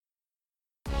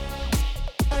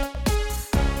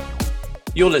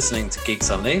You're listening to Geeks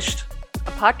Unleashed.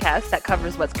 A podcast that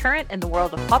covers what's current in the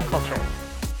world of pop culture.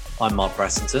 I'm Mark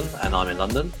Brassington, and I'm in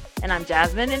London. And I'm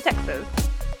Jasmine in Texas.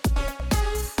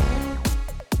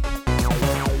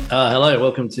 Hello,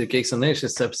 welcome to Geeks Unleashed.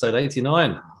 This is episode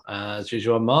 89. As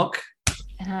usual, I'm Mark.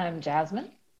 And I'm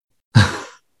Jasmine.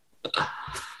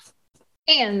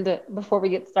 And before we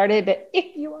get started,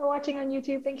 if you are watching on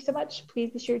YouTube, thank you so much.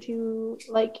 Please be sure to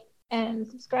like and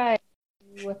subscribe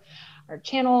to our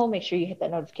channel. Make sure you hit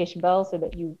that notification bell so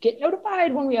that you get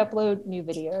notified when we upload new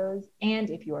videos. And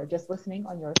if you are just listening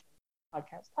on your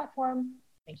podcast platform,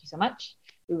 thank you so much.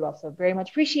 We would also very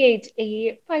much appreciate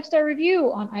a 5-star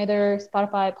review on either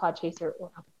Spotify, Podchaser,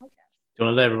 or Apple Podcasts. Do you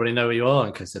want to let everybody know where you are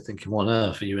in case they're thinking, what on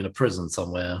earth, are you in a prison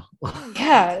somewhere?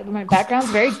 Yeah, my background's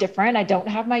very different. I don't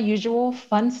have my usual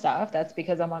fun stuff. That's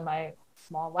because I'm on my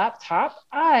small laptop.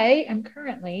 I am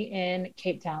currently in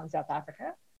Cape Town, South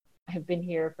Africa. I have been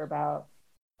here for about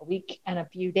a week and a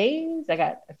few days. I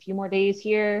got a few more days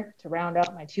here to round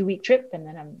out my 2-week trip, and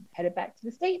then I'm headed back to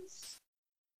the States.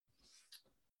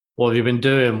 What have you been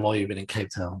doing while you've been in Cape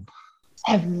Town?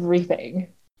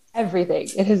 Everything.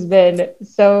 It has been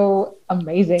so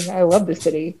amazing. I love the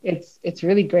city. It's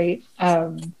really great.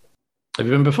 Have you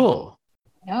been before?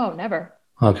 No, never.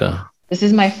 Okay. This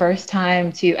is my first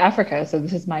time to Africa, so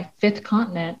this is my 5th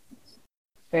continent.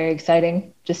 Very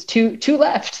exciting. Just two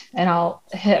left, and I'll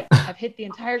have hit the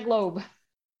entire globe.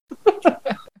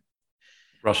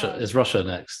 Russia is Russia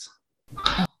next?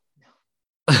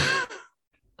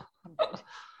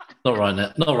 Not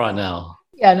right now.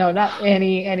 Yeah, no, not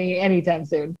anytime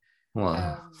soon.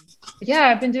 Wow. Yeah,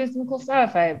 I've been doing some cool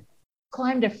stuff. I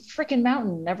climbed a freaking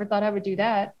mountain. Never thought I would do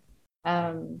that.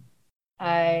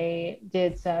 I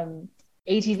did some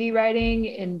ATV riding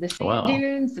in the sand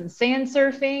dunes, some sand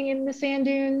surfing in the sand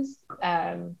dunes.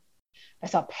 I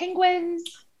saw penguins.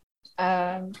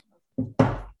 I've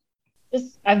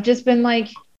just been like,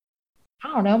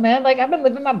 I don't know, man. Like, I've been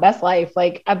living my best life.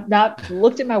 Like, I've not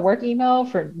looked at my work email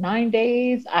for 9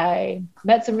 days. I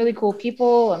met some really cool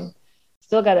people. I'm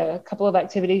still got a couple of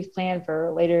activities planned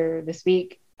for later this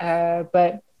week. But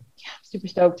yeah, I'm super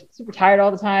stoked, super tired all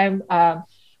the time.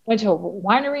 Went to a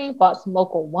winery, bought some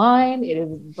local wine. It is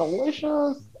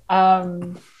delicious.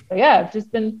 So yeah, I've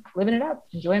just been living it up,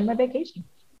 enjoying my vacation.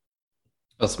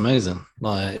 That's amazing.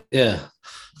 Like, yeah,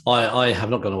 I have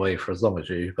not gone away for as long as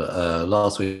you, but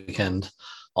last weekend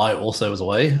I also was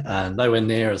away, and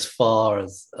nowhere as far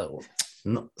as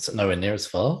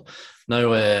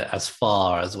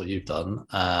what you've done.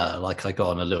 Like, I got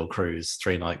on a little cruise,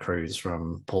 3-night cruise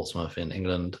from Portsmouth in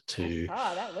England to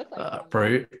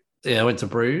Bruges. Yeah, I went to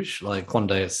Bruges, like one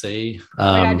day at sea.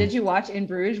 Did you watch In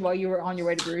Bruges while you were on your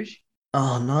way to Bruges?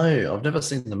 Oh no, I've never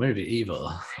seen the movie either.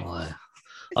 Like,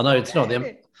 I know it's not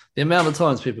the amount of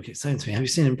times people keep saying to me, "Have you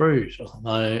seen In Bruges?" I was like,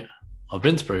 no, I've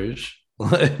been to Bruges,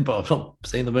 but I've not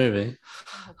seen the movie.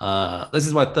 This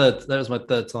is that was my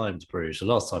third time to Bruges. The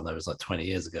last time that was like 20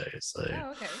 years ago, so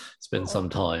it's been some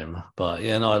time. But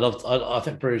yeah, no, I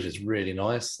think Bruges is really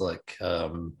nice. Like,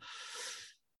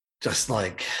 just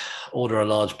like order a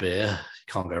large beer,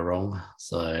 you can't go wrong.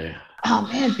 So, oh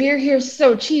man, beer here is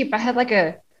so cheap. I had like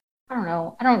I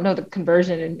don't know the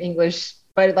conversion in English,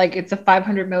 but like it's a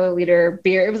 500 milliliter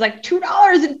beer. It was like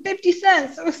 $2.50.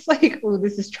 It was like, oh,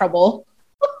 this is trouble.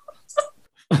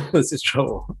 This is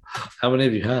trouble. How many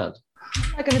have you had?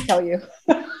 I'm not going to tell you.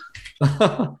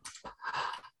 Hold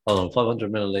on,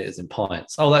 500 milliliters in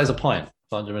pints. Oh, that is a pint.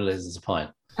 500 milliliters is a pint.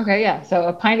 Okay, yeah. So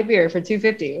a pint of beer for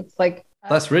 $2.50. It's like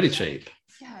that's really cheap.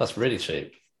 Yeah, that's really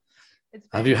cheap.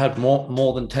 Have you had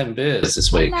more than 10 beers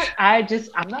this week? I'm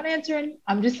not answering.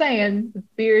 I'm just saying the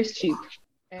beer is cheap.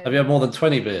 Have you had more than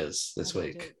 20 beers this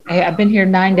week? Hey, I've been here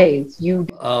 9 days.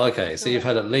 Oh, okay. So you've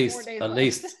had at least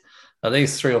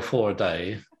 3 or 4 a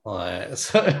day. Right.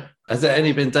 So has there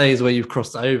any been days where you've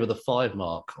crossed over the 5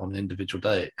 mark on an individual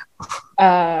day?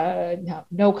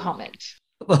 No comment.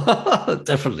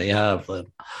 Definitely have then.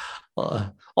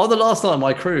 On the last night of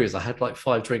my cruise, I had like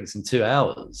 5 drinks in 2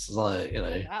 hours. Like,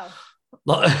 wow.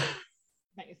 Like,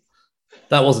 nice.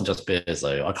 That wasn't just beers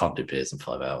though. I can't do beers in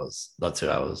 5 hours, not 2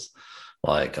 hours.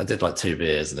 Like, I did like 2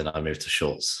 beers and then I moved to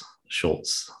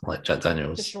shorts like Jack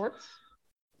Daniels. The shorts?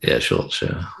 Yeah, shorts.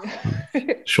 Yeah,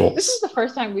 shorts. This is the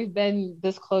first time we've been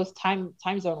this close time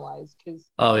zone wise. Because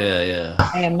yeah.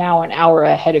 I am now an hour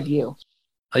ahead of you.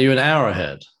 Are you an hour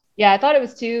ahead? Yeah, I thought it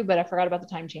was 2, but I forgot about the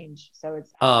time change. So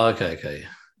it's. Oh, okay.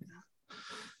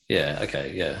 Yeah,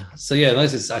 okay, yeah. So yeah,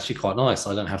 this is actually quite nice.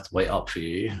 I don't have to wait up for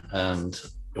you,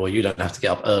 or you don't have to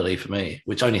get up early for me,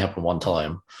 which only happened one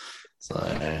time. So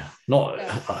not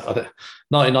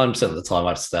 99% of the time I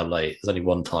have to stay up late. There's only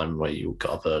one time where you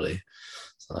got up early.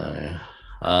 So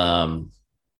Um,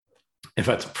 in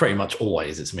fact, pretty much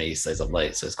always it's me who stays up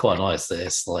late. So it's quite nice that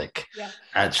it's like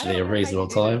actually a reasonable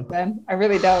time. Then I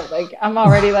really don't. Like I'm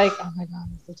already like, oh my God,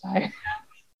 I'm so tired.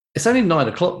 It's only 9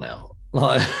 o'clock now.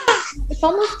 Like it's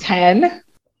almost 10.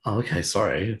 Oh, okay,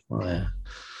 sorry.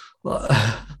 Well,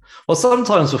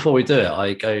 sometimes before we do it,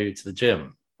 I go to the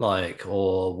gym, like,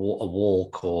 or a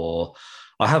walk, or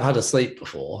I have had a sleep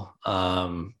before.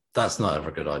 That's not ever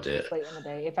a good idea. Late in the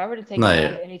day. If I were to take a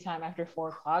nap any time after 4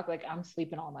 o'clock, like I'm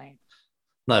sleeping all night.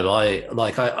 No, but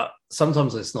I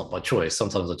sometimes it's not by choice.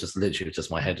 Sometimes I just literally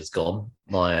just my head is gone.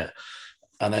 Like,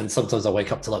 and then sometimes I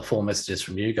wake up to like 4 messages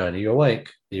from you going, "Are you awake?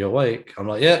 Are you awake?" I'm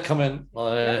like, "Yeah, come in."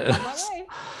 Like,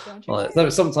 no,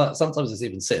 sometimes it's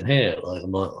even sitting here, like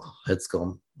I'm like, oh, head's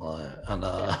gone. Like, and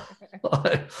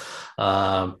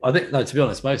I think no, to be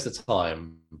honest, most of the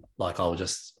time, like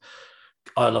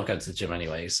I love going to the gym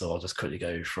anyway, so I'll just quickly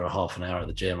go for a half an hour at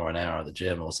the gym or an hour at the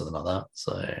gym or something like that.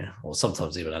 So, or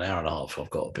sometimes even an hour and a half if I've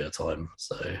got a bit of time.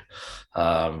 So,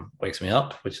 wakes me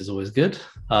up, which is always good.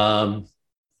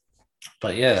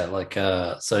 But yeah, like,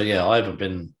 so yeah, I haven't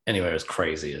been anywhere as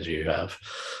crazy as you have.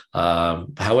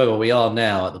 However, we are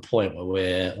now at the point where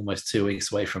we're almost 2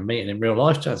 weeks away from meeting in real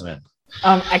life, Jasmine.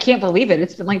 I can't believe it.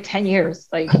 It's been like 10 years.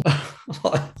 Like,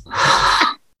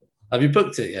 have you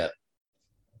booked it yet?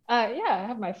 Yeah, I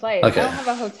have my flight. Okay. I don't have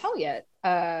a hotel yet,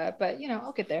 but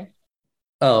I'll get there.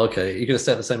 Oh, okay. You're gonna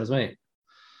stay the same as me.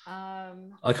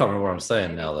 I can't remember where I'm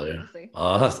staying now, though.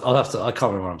 I'll have to. I can't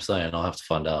remember where I'm staying. I'll have to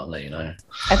find out and let you know.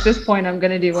 At this point, I'm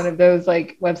gonna do one of those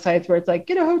like websites where it's like,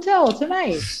 get a hotel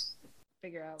tonight.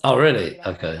 Figure out. Oh, really?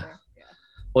 Okay. Yeah.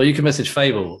 Well, you can message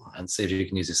Fable and see if you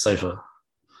can use his sofa.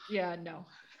 Yeah. No.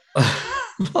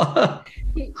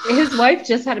 His wife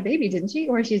just had a baby, didn't she?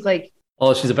 Or she's like.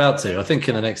 Oh, she's about to. I think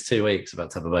in the next 2 weeks, about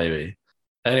to have a baby.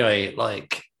 Anyway,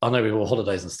 like, I know we've all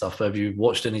holidays and stuff, but have you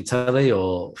watched any telly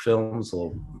or films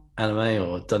or anime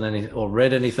or done any or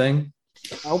read anything?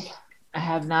 Nope. I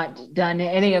have not done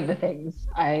any of the things.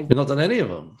 You've not done any of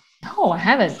them? No, I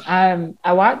haven't.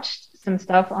 I watched some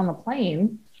stuff on the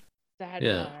plane.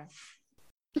 The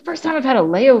first time I've had a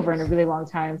layover in a really long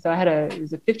time. So it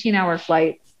was a 15-hour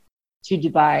flight to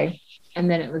Dubai, and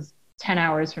then it was 10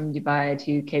 hours from Dubai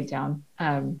to Cape Town.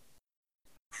 And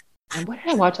what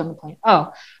did I watch on the plane?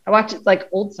 Oh, I watched like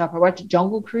old stuff. I watched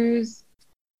Jungle Cruise.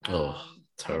 Oh,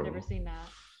 terrible. I've never seen that.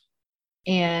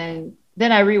 And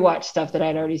then I rewatched stuff that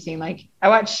I'd already seen. Like I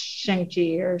watched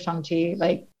Shang-Chi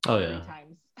like 3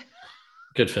 times.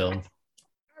 Good film.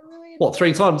 What,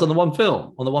 3 times on the one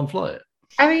film, on the one flight?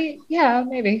 I mean, yeah,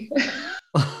 maybe.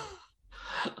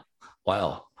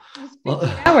 Wow. 15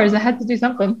 hours. I had to do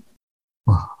something.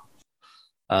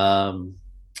 I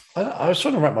was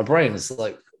trying to wrap my brain. It's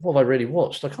like, what have I really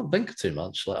watched? I can't think of too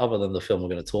much, like other than the film we're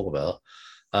going to talk about.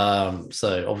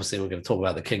 So obviously we're going to talk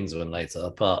about the Kingsman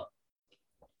later, but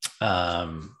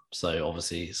so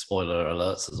obviously spoiler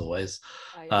alerts as always.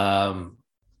 Oh, yeah.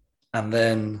 And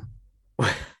then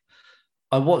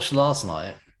I watched last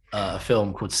night a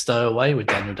film called Stowaway with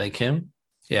Daniel Day Kim.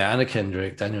 Yeah, Anna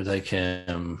Kendrick, Daniel Day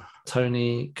Kim,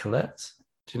 Toni Collette.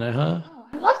 Do you know her? Oh,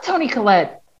 I love Toni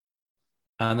Collette.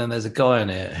 And then there's a guy in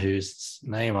it whose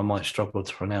name I might struggle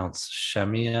to pronounce,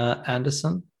 Shamia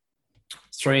Anderson.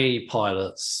 3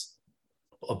 pilots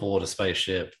aboard a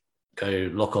spaceship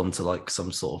go lock onto like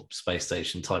some sort of space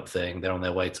station type thing. They're on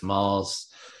their way to Mars.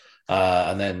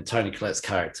 And then Toni Collette's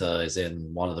character is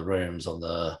in one of the rooms on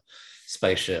the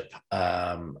spaceship.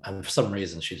 And for some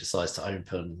reason, she decides to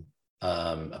open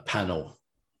a panel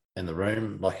in the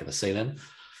room, like in the ceiling.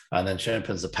 And then she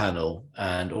opens the panel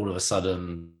and all of a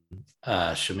sudden,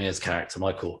 Shamir's character,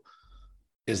 Michael,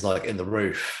 is like in the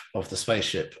roof of the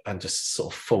spaceship and just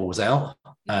sort of falls out.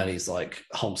 And he's like,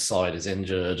 whole side is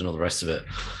injured and all the rest of it.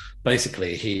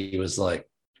 Basically, he was like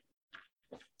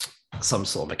some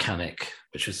sort of mechanic,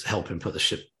 which was helping put the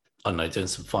ship, I don't know, doing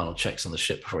some final checks on the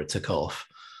ship before it took off.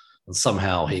 And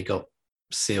somehow he got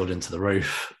sealed into the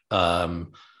roof a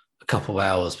couple of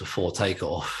hours before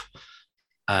takeoff.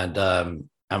 And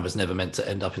was never meant to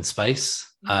end up in space.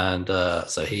 And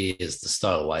so he is the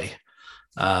stowaway.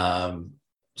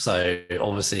 So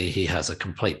obviously he has a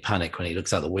complete panic when he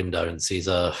looks out the window and sees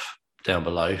Earth down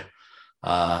below,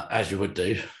 as you would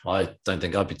do. I don't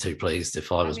think I'd be too pleased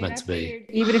if I was meant to be.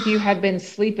 Even if you had been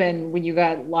sleeping when you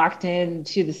got locked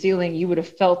into the ceiling, you would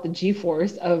have felt the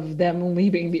G-force of them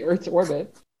leaving the Earth's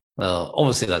orbit. Well,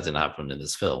 obviously that didn't happen in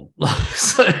this film.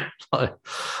 So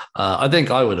I think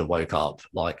I would have woke up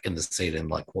like in the ceiling,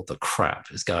 like what the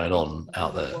crap is going on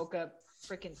out there? Woke up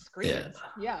freaking screaming.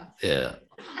 Yeah.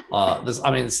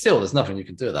 There's nothing you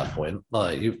can do at that point.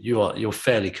 Like you're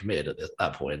fairly committed at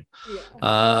that point.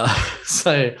 Yeah.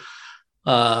 So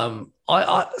So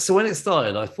when it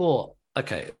started, I thought,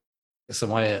 okay,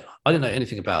 so I didn't know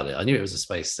anything about it. I knew it was a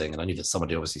space thing, and I knew that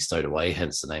somebody obviously stowed away,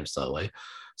 hence the name Stowaway.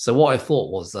 So what I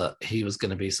thought was that he was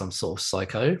going to be some sort of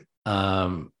psycho,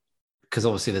 because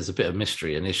obviously there's a bit of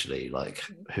mystery initially, like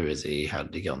who is he, how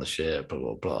did he get on the ship, blah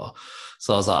blah blah.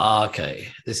 So I was like, okay,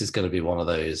 this is going to be one of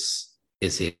those.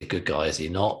 Is he a good guy? Is he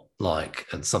not? Like,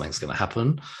 and something's going to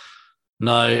happen.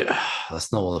 No,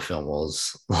 that's not what the film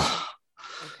was.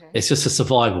 Okay. It's just a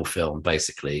survival film,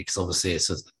 basically, because obviously it's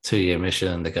a 2-year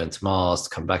mission. They're going to Mars to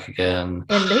come back again.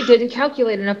 And they didn't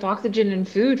calculate enough oxygen and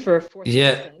food for a fourth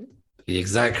Yeah, person.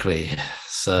 exactly.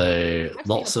 So I've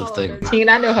lots seen of Apollo things. 13.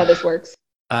 I know how this works.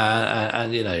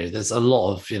 And there's a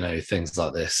lot of things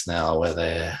like this now where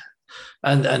they're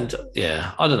and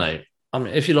yeah, I don't know. I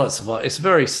mean, if you like survival, it's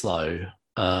very slow.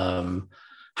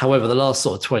 However, the last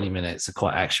sort of 20 minutes are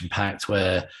quite action packed,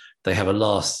 where they have a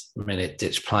last minute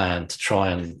ditch plan to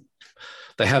try and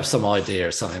they have some idea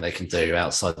of something they can do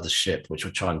outside the ship, which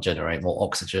will try and generate more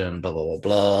oxygen, blah, blah, blah,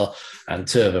 blah. And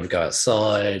 2 of them go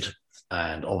outside.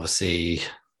 And obviously,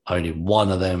 only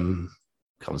one of them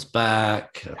comes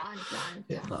back.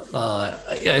 Yeah,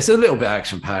 it's a little bit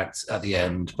action packed at the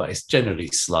end, but it's generally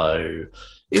slow.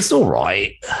 It's all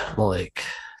right. Like,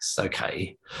 it's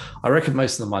okay. I reckon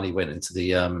most of the money went into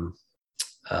the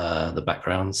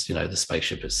backgrounds, the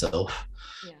spaceship itself.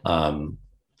 Yeah.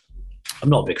 I'm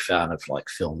not a big fan of like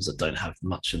films that don't have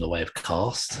much in the way of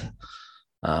cast.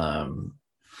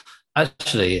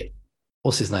 Actually,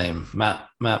 what's his name? Matt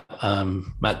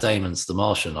Damon's The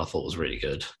Martian. I thought was really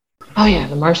good. Oh yeah,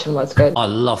 The Martian was good. I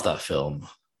love that film.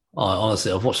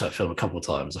 Honestly, I've watched that film a couple of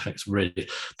times. I think it's really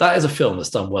that is a film that's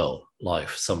done well, like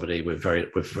for somebody with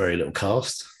very little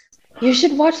cast. You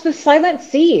should watch The Silent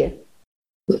Sea.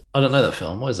 I don't know that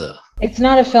film. What is it? It's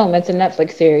not a film. It's a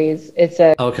Netflix series. It's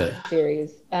a Okay.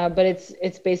 series, but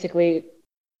it's basically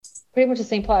pretty much the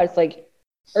same plot. It's like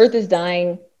Earth is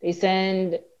dying. They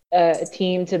send a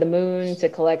team to the moon to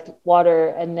collect water,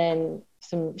 and then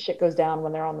some shit goes down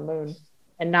when they're on the moon,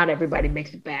 and not everybody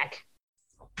makes it back.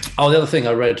 Oh, the other thing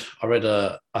I read.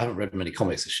 I haven't read many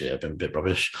comics this year. I've been a bit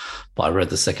rubbish, but I read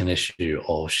the second issue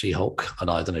of She-Hulk, and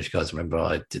I don't know if you guys remember.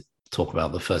 I did talk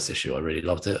about the first issue. I really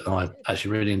loved it, and I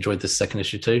actually really enjoyed this second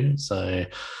issue too. So,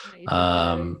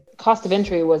 Cost of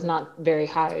entry was not very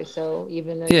high, so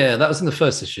even though yeah, that was in the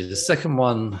first issue. The second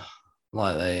one,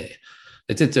 like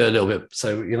they did do a little bit.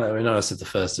 So I said the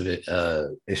first of it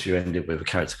issue ended with a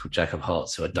character called Jack of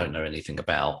Hearts, who I don't know anything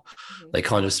about. They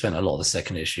kind of spent a lot of the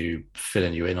second issue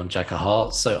filling you in on Jack of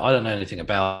Hearts, so I don't know anything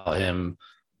about him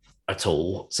at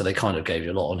all. So they kind of gave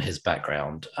you a lot on his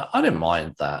background. I didn't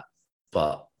mind that,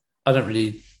 but I don't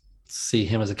really see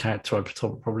him as a character I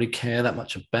probably care that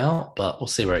much about, but we'll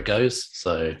see where it goes.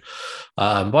 So,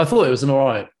 but I thought it was an all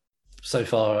right so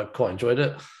far. I quite enjoyed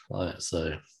it.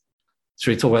 So,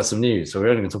 should we talk about some news? So we're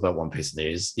only going to talk about one piece of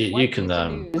news. You can.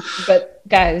 But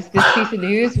guys, this piece of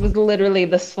news was literally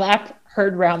the slap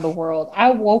heard around the world.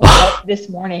 I woke up this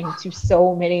morning to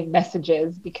so many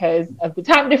messages because of the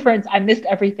time difference. I missed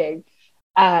everything.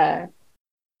 Let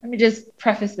me just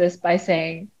preface this by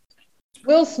saying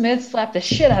Will Smith slapped the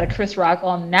shit out of Chris Rock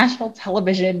on national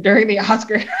television during the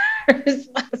Oscars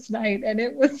last night, and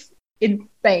it was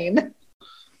insane.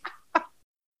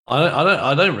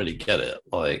 I don't really get it.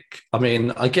 Like, I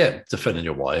mean, I get defending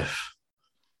your wife,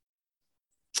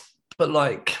 but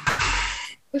like,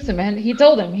 listen, man, he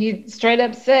told him, he straight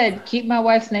up said, "Keep my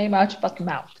wife's name out your fucking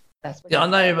mouth." That's what I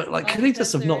know, but like, could he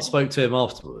just have not spoke to him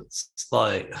afterwards?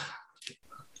 Like,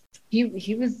 he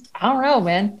was, I don't know,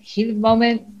 man. Heat of the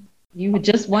moment. You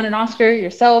just won an Oscar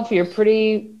yourself. You're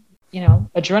pretty,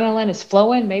 adrenaline is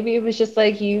flowing. Maybe it was just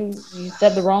like you said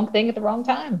the wrong thing at the wrong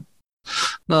time.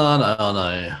 No.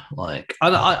 Like,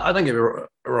 I don't get me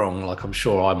wrong. Like, I'm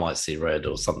sure I might see red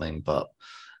or something, but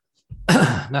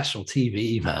national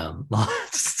TV, man. Like,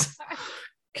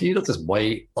 can you not just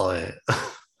wait? Like,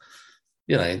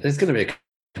 there's going to be a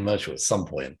commercial at some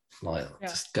point. Like,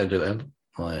 just go do it.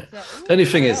 Like, the only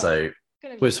thing is though,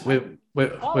 with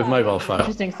mobile phone,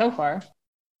 interesting so far.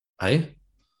 Hey,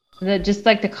 just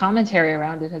like the commentary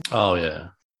around it. Oh yeah.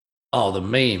 Oh, the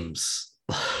memes.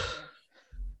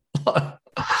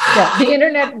 Yeah, the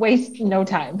internet wastes no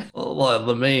time. Like,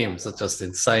 the memes are just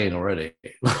insane already.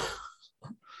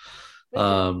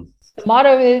 The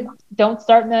motto is don't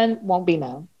start none, won't be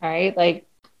none. All right. Like,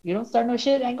 you don't start no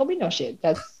shit, ain't gonna be no shit.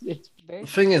 It's very. The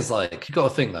thing is, like, you got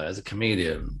to think though, as a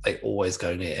comedian, they always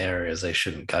go near areas they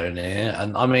shouldn't go near.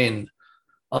 And I mean,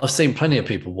 I've seen plenty of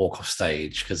people walk off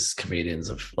stage because comedians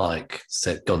have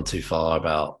gone too far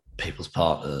about people's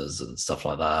partners and stuff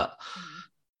like that.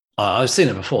 I've seen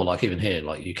it before, like even here,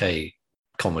 like UK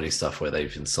comedy stuff where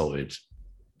they've insulted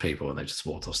people and they just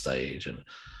walked off stage, and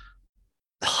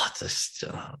I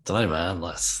don't know, man.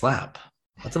 Like slap.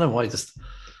 I don't know why. Just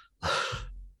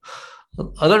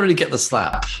I don't really get the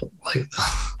slap. Like,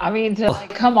 I mean, to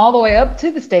like come all the way up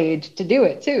to the stage to do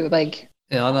it too. Like,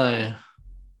 yeah, I know.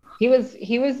 He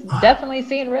was definitely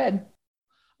seeing red.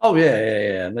 Oh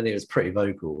yeah. And then he was pretty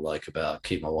vocal, like about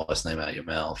keep my wife's name out of your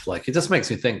mouth. Like it just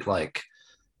makes me think, like,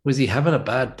 was he having a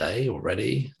bad day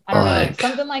already? I don't know.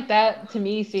 Something like that to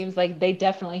me seems like they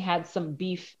definitely had some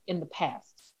beef in the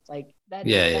past. Like that.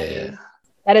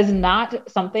 That is not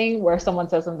something where someone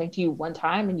says something to you one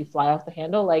time and you fly off the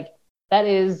handle. Like that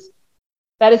is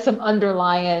some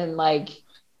underlying, like,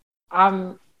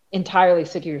 I'm entirely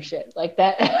sick of your shit. Like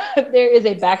that there is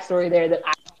a backstory there that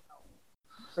I don't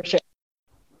know for sure.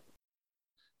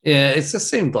 Yeah, it just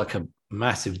seemed like a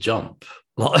massive jump.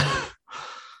 Like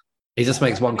he just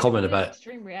makes one comment about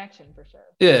extreme reaction for sure.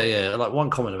 Yeah, like one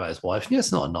comment about his wife. Yeah,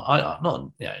 it's not no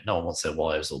one wants their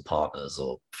wives or partners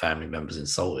or family members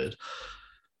insulted.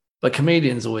 But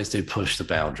comedians always do push the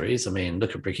boundaries. I mean,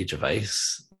 look at Ricky Gervais.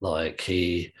 Like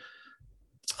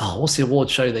what's the award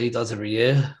show that he does every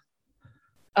year?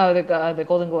 Oh, the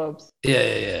Golden Globes.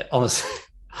 Yeah. Honestly,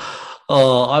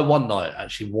 I one night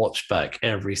actually watched back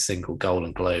every single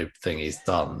Golden Globe thing he's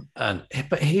done,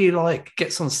 but he like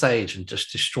gets on stage and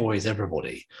just destroys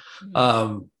everybody.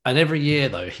 Mm-hmm. And every year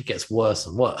though, he gets worse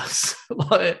and worse.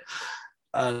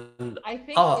 And I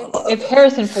think if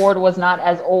Harrison Ford was not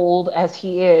as old as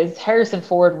he is, Harrison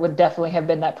Ford would definitely have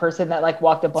been that person that like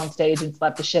walked up on stage and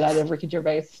slapped the shit out of Ricky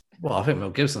Gervais. Well, I think Mel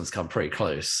Gibson's come pretty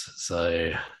close.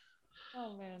 So,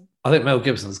 oh man, I think Mel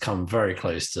Gibson's come very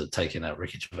close to taking out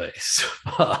Ricky Gervais.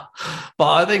 but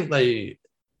I think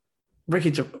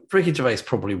Ricky Gervais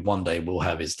probably one day will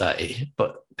have his day.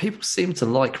 But people seem to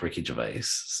like Ricky Gervais,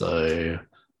 so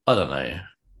I don't know.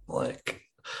 Like,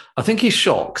 I think he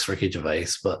shocks Ricky Gervais,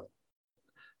 but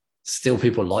still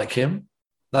people like him.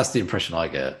 That's the impression I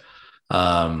get.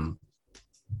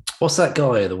 What's that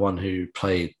guy? The one who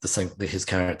played his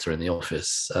character in The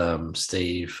Office,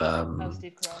 Steve. Steve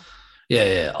Carell.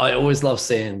 Yeah. I always love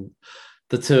seeing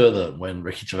the two of them when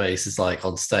Ricky Gervais is like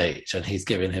on stage and he's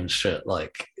giving him shit,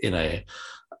 like,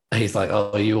 he's like,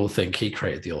 oh, you all think he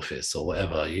created The Office or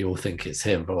whatever. You all think it's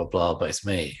him, blah, blah, blah, but it's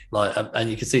me. Like,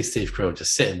 and you can see Steve Carell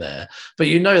just sitting there, but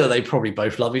you know that they probably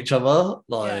both love each other.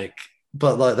 Like, yeah.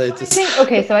 But like they just...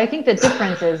 So I think the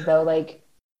difference is though, like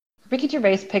Ricky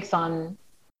Gervais picks on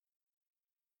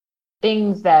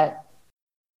things that,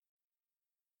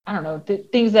 I don't know,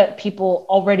 things that people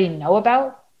already know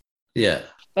about. Yeah.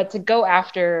 But to go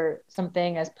after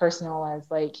something as personal as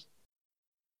like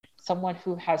someone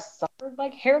who has suffered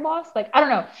like hair loss, like, I don't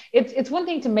know, it's one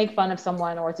thing to make fun of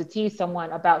someone or to tease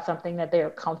someone about something that they are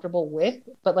comfortable with,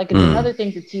 but like it's another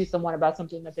thing to tease someone about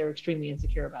something that they're extremely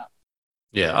insecure about.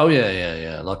 Yeah. Oh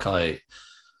yeah. Like I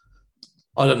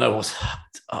don't know what's...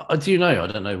 do you know? I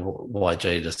don't know why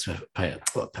Jada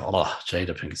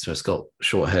Pinkett Smith's got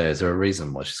short hair. Is there a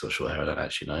reason why she's got short hair? I don't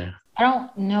actually know. I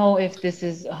don't know if this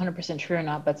is 100% true or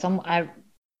not, but I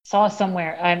saw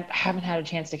somewhere, I haven't had a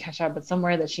chance to catch up, but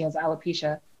somewhere that she has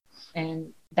alopecia.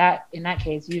 And that, in that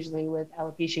case, usually with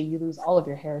alopecia, you lose all of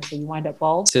your hair, so you wind up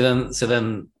bald. So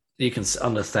then you can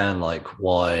understand like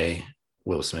why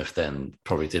Will Smith then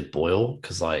probably did boil,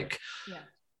 because like... Yeah.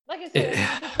 Like I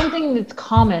said, it's something that's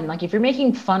common. Like if you're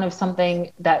making fun of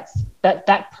something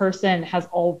that person has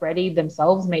already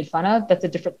themselves made fun of, that's a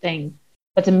different thing.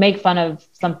 But to make fun of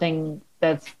something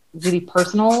that's really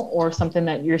personal or something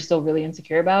that you're still really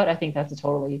insecure about, I think that's a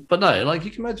totally... But no, like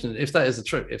you can imagine if that is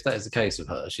the case with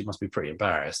her, she must be pretty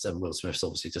embarrassed. And Will Smith's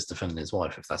obviously just defending his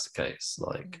wife if that's the case.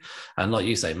 Like, and like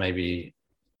you say, maybe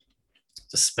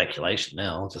just speculation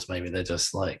now, just maybe they're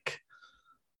just like...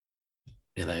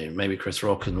 maybe Chris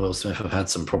Rock and Will Smith have had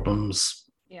some problems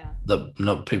that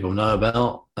not people know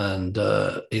about. And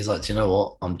he's like, do you know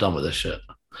what? I'm done with this shit.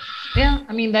 Yeah,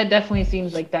 I mean, that definitely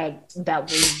seems like that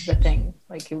was the thing.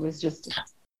 Like it was just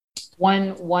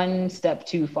one step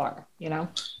too far,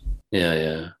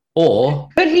 Yeah. Or...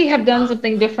 Could he have done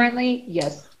something differently?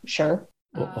 Yes, sure.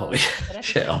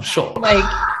 Shit, I'm sure. Like,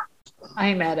 I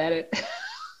ain't mad at it.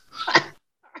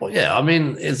 Well, yeah, I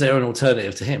mean, is there an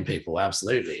alternative to him, people?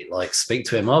 Absolutely. Like, speak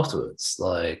to him afterwards.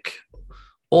 Like,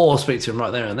 or speak to him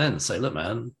right there and then. Say, look,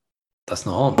 man, that's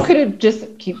not on. You could have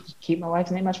just keep my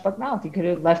wife's name out your fucking mouth. You could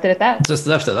have left it at that. Just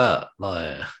left it at that.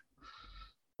 Like,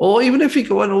 or even if he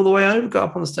went all the way over, got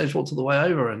up on the stage, walked all the way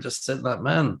over and just said, like,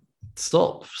 man,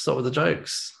 stop with the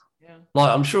jokes. Yeah. Like,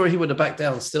 I'm sure he would have backed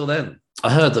down still then. I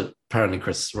heard that apparently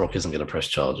Chris Rock isn't going to press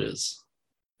charges.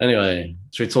 Anyway,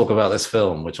 should we talk about this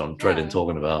film, which I'm dreading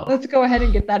talking about? Let's go ahead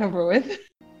and get that over with.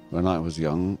 When I was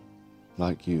young,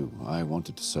 like you, I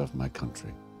wanted to serve my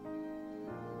country.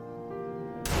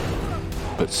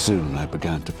 But soon I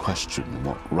began to question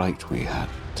what right we had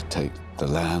to take the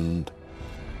land,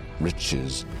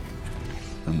 riches,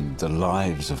 and the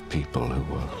lives of people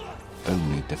who were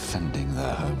only defending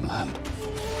their homeland.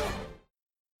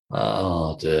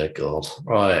 Oh, dear God.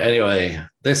 Right, anyway,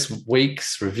 this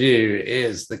week's review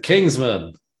is The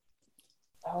Kingsman.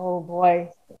 Oh, boy.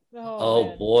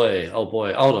 Oh boy.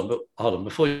 Hold on.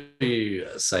 Before you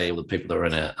say all the people that are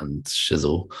in it and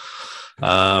shizzle,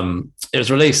 it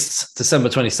was released December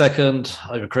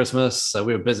 22nd over Christmas, so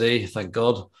we were busy, thank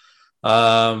God.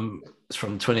 It's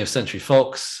from 20th Century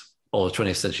Fox or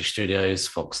 20th Century Studios.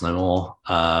 Fox no more.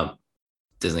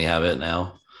 Disney have it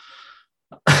now.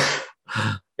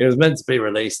 It was meant to be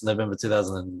released in November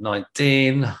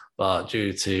 2019, but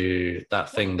due to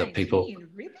that thing that people.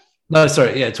 Really? No,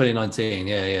 sorry, yeah, 2019,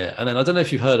 yeah. And then I don't know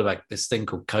if you've heard about this thing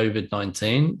called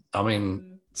COVID-19. I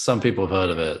mean, some people have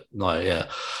heard of it, like, yeah.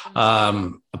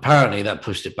 Apparently that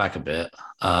pushed it back a bit,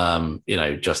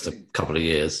 just a couple of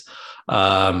years.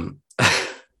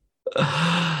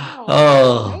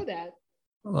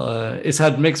 It's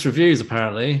had mixed reviews,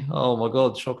 apparently. Oh my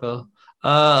God, shocker.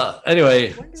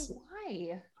 Anyway,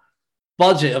 why?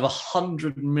 Budget of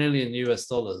 $100 million US.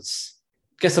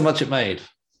 Guess how much it made?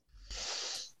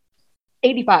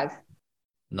 85.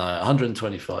 No,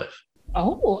 125.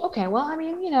 Oh, okay. Well, I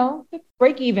mean,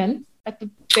 break even at the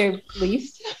very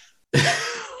least.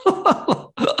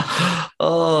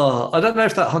 Oh, I don't know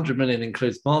if that 100 million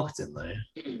includes marketing though.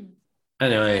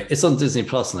 Anyway, it's on Disney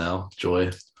Plus now, Joy.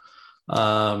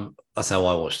 That's how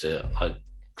I watched it. I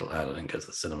didn't go to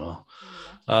the cinema.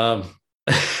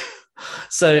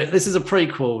 So this is a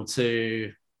prequel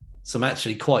to some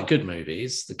actually quite good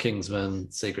movies, The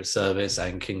Kingsman, Secret Service,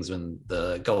 and Kingsman,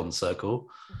 The Golden Circle.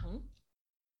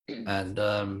 Mm-hmm. And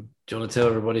do you want to tell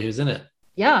everybody who's in it?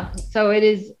 Yeah, so it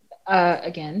is,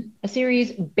 again, a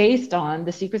series based on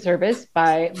The Secret Service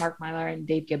by Mark Millar and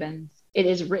Dave Gibbons. It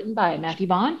is written by Matthew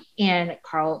Vaughn and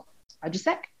Carl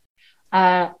Ajacek.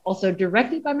 Also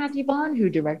directed by Matthew Vaughn, who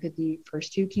directed the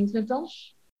first two Kingsman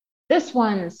films. This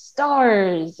one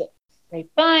stars Ray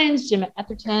Fiennes, Jim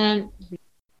Atherton,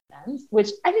 which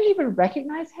I didn't even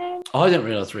recognize him. I didn't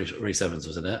realize Rhys Evans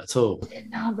was in it at all. I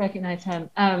did not recognize him.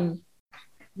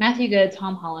 Matthew Good,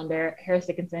 Tom Hollander, Harris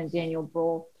Dickinson, Daniel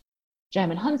Bruhl,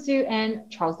 Jamin Hunsu, and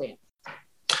Charles Dance.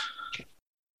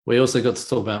 We also got to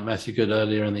talk about Matthew Good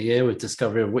earlier in the year with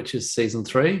Discovery of Witches season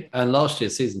 3 and last year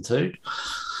season 2.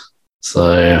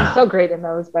 So great in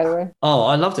those, by the way. Oh,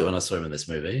 I loved it when I saw him in this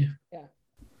movie. Yeah.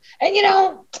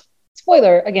 And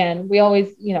spoiler again, we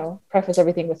always, preface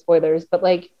everything with spoilers, but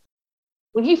like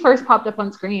when he first popped up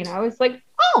on screen, I was like,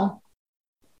 oh,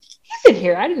 he's in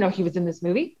here. I didn't know he was in this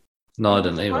movie. No, I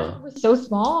didn't either. It was so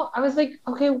small. I was like,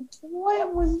 okay,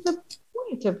 what was the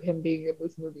point of him being in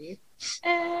this movie?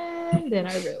 And then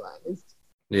I realized.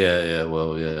 Yeah.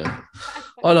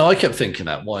 I know. I kept thinking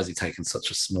that. Why is he taking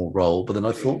such a small role? But then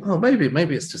I thought, oh,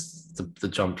 maybe it's just the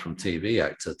jump from TV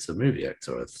actor to movie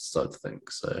actor. I started to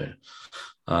think so.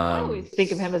 I always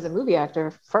think of him as a movie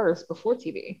actor first before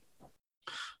TV.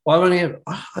 Well,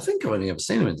 I think I've only ever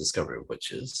seen him in Discovery of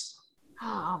Witches.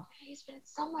 Oh, he's been in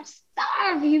so much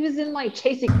stuff. He was in like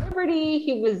Chasing Liberty.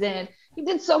 He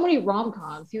did so many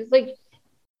rom-coms. He was like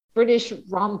British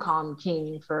rom-com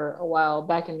king for a while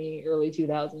back in the early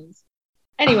 2000s.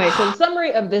 Anyway, so the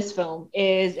summary of this film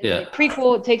is a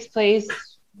prequel. It takes place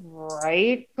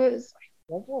right because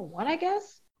World War One, I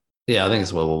guess. Yeah, I think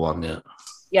it's World War One. Yeah.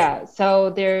 Yeah, so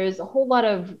there's a whole lot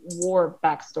of war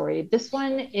backstory. This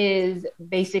one is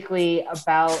basically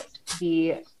about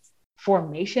the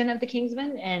formation of the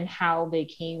Kingsmen and how they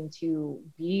came to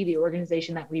be the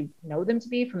organization that we know them to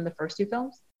be from the first two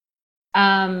films.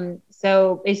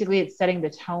 So basically it's setting the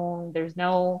tone.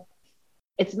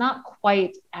 It's not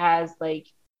quite as like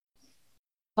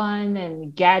fun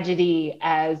and gadgety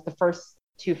as the first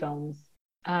two films.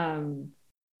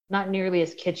 Not nearly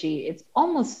as kitschy. It's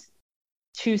almost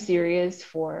too serious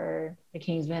for the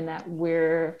Kingsmen that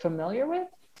we're familiar with.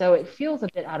 So it feels a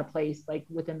bit out of place, like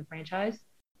within the franchise.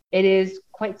 It is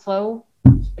quite slow,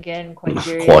 again, quite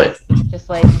serious. Just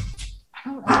like, I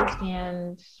don't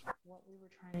understand what we were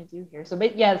trying to do here. So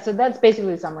that's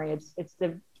basically the summary. It's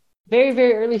the very,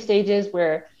 very early stages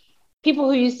where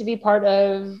people who used to be part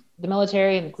of the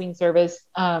military and the Queen's service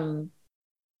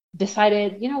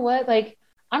decided, you know what, like,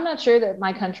 I'm not sure that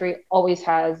my country always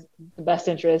has the best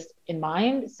interest in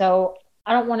mind. So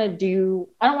I don't want to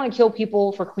kill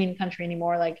people for Queen country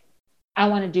anymore. Like, I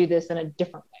want to do this in a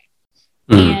different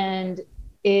way. Mm. And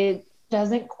it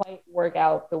doesn't quite work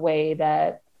out the way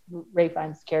that Ralph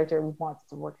Fiennes' character wants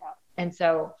to work out. And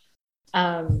so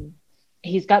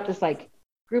he's got this like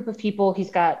group of people.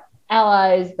 He's got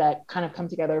allies that kind of come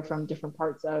together from different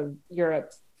parts of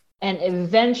Europe. And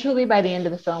eventually, by the end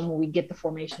of the film, we get the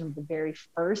formation of the very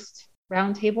first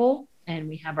round table, and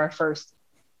we have our first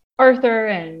Arthur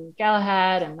and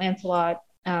Galahad and Lancelot.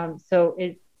 So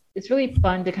it's really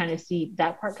fun to kind of see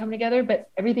that part come together, but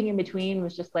everything in between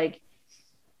was just like,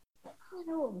 I don't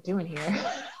know what we're doing here.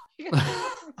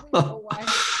 I don't know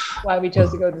why we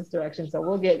chose to go this direction. So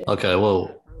we'll get okay.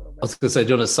 Well, I was gonna say, do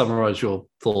you want to summarize your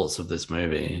thoughts of this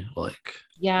movie? Like,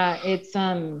 yeah, it's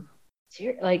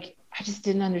like I just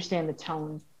didn't understand the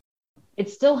tone. It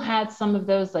still had some of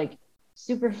those like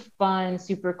super fun,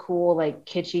 super cool, like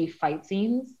kitschy fight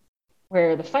scenes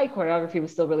where the fight choreography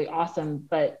was still really awesome,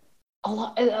 but a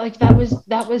lot like that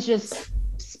was just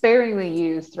sparingly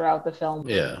used throughout the film.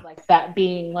 Yeah, like that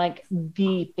being like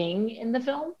the thing in the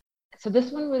film. So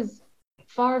this one was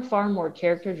far more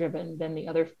character driven than the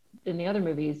other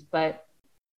movies, but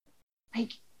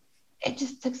like it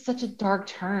just took such a dark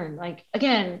turn. Like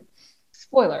again,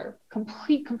 spoiler,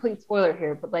 complete spoiler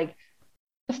here, but like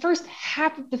the first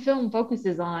half of the film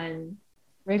focuses on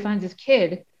Ralph Fiennes'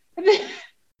 kid, and then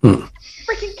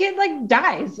freaking kid like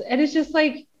dies, and it's just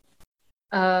like,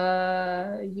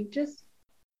 you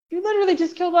literally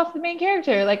just killed off the main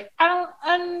character. Like I don't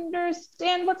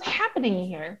understand what's happening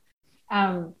here.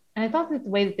 And I thought that the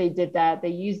way that they did that, they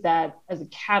used that as a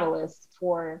catalyst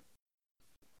for,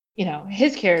 you know,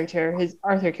 his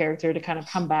Arthur character to kind of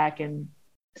come back and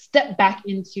step back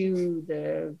into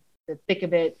the thick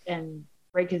of it and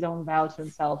break his own vow to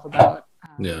himself about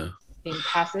being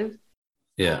passive.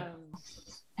 Yeah.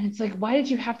 And it's like, why did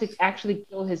you have to actually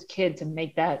kill his kid to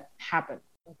make that happen?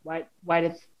 Like, why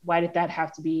did that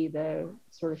have to be the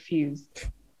sort of fuse?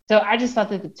 So I just thought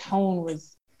that the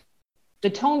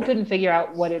tone couldn't figure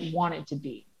out what it wanted to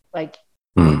be. Like,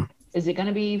 is it going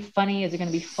to be funny? Is it going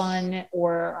to be fun?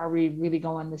 Or are we really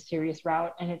going the serious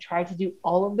route? And it tried to do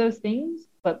all of those things,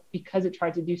 but because it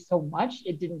tried to do so much,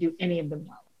 it didn't do any of them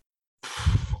well.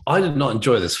 I did not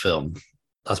enjoy this film.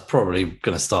 That's probably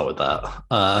going to start with that.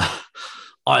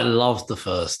 I loved the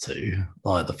first two.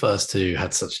 Like the first two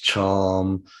had such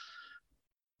charm.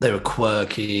 They were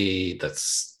quirky.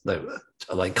 They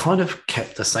like kind of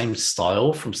kept the same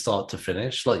style from start to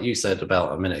finish. Like you said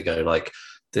about a minute ago, like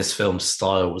this film's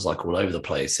style was like all over the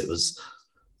place. It was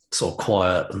sort of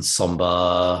quiet and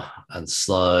somber and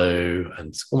slow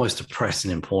and almost depressing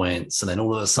in points. And then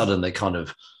all of a sudden they kind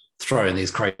of throw in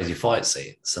these crazy fight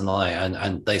scenes,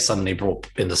 and they suddenly brought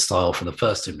in the style from the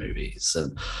first two movies.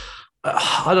 And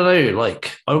I don't know,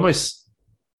 like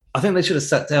I think they should have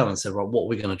sat down and said, right, what are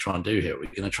we going to try and do here? We're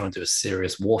going to try and do a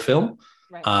serious war film.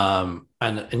 Right.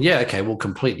 And yeah, okay, we'll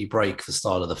completely break the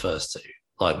style of the first two.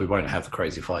 Like we won't have the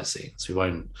crazy fight scenes. We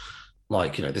won't,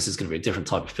 like, you know, this is going to be a different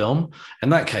type of film. In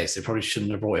that case, they probably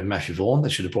shouldn't have brought in Matthew Vaughn. They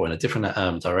should have brought in a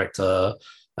different director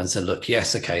and said, look,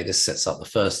 yes, okay, this sets up the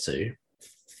first two,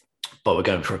 but we're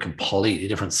going for a completely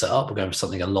different setup. We're going for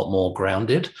something a lot more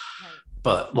grounded. Right.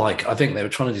 But like, I think they were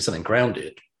trying to do something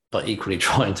grounded, but equally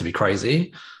trying to be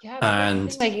crazy. Yeah,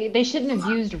 and like they shouldn't have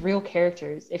used real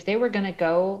characters. If they were going to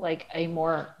go like a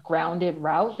more grounded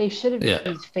route, they should have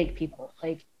used fake people.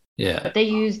 Like, but they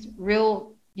used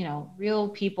real, you know, real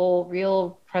people,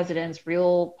 real presidents,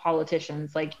 real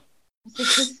politicians. Like,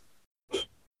 it's just,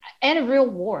 and a real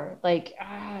war. Like,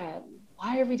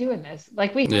 why are we doing this?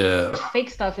 Like we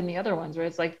fake stuff in the other ones where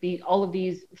it's like all of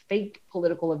these fake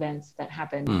political events that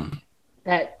happen.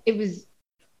 That it was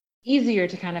easier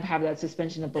to kind of have that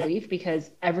suspension of belief because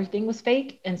everything was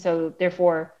fake, and so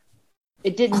therefore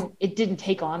it didn't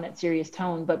take on that serious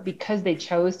tone. But because they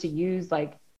chose to use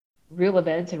like real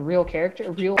events and real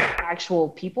character, real actual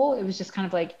people, it was just kind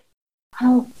of like I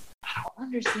don't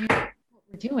understand what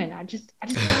we're doing. I just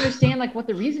don't understand like what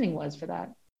the reasoning was for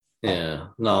that. Yeah,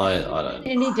 no, I don't.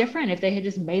 Any different if they had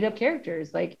just made up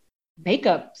characters, like make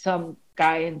up some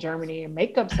guy in Germany and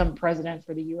make up some president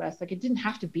for the US. Like it didn't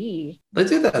have to be. They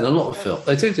do that in a lot of film.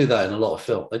 They do that in a lot of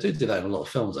film. They do that in a lot of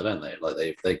films, don't they?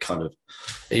 Like they kind of,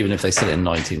 even if they set it in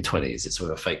 1920s, it's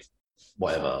with a fake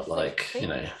whatever. Like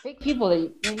fake people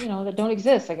that don't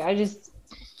exist. Like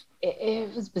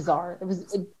it was bizarre.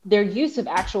 Their use of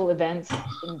actual events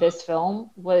in this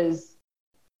film was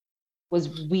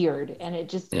weird, and it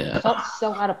just felt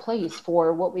so out of place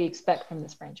for what we expect from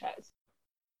this franchise.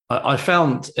 I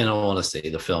found, in all honesty,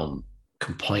 the film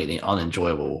completely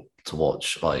unenjoyable to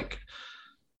watch. Like,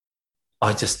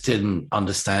 I just didn't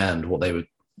understand what they were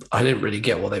I didn't really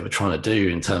get what they were trying to do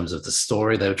in terms of the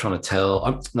story they were trying to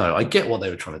tell. No, I get what they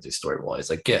were trying to do story-wise.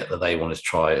 I get that they wanted to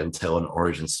try and tell an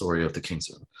origin story of the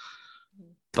Kingsman.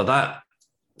 But that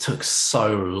took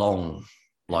so long,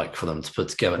 like, for them to put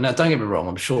together. Now, don't get me wrong,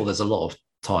 I'm sure there's a lot of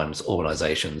times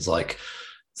organizations like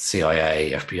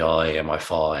CIA, FBI,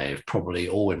 MI5, probably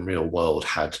all in real world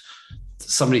had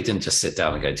somebody didn't just sit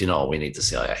down and go, do you know what, we need the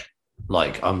CIA.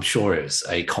 Like, I'm sure it's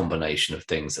a combination of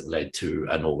things that led to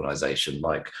an organization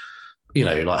like, you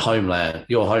know, like Homeland,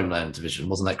 your Homeland division,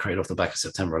 wasn't that created off the back of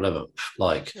September 11th?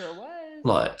 Like, Sure was.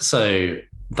 like, so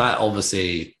that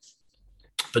obviously,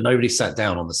 but nobody sat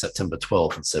down on the September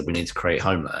 12th and said, we need to create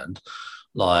Homeland.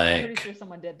 Like, Pretty sure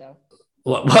someone did though.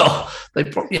 well, they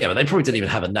probably didn't even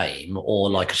have a name or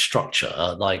like a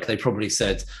structure. Like, they probably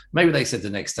said, maybe they said the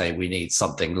next day, we need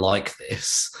something like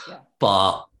this. Yeah.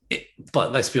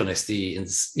 But let's be honest,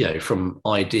 from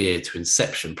idea to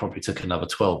inception probably took another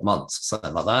 12 months,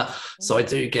 something like that. So I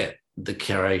do get the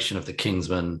curation of the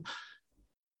Kingsman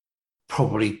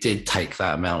probably did take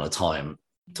that amount of time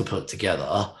to put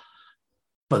together.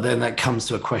 But then that comes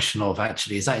to a question of,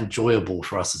 actually, is that enjoyable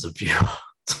for us as a viewer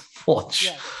to watch?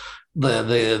 Yeah.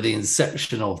 The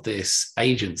inception of this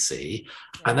agency.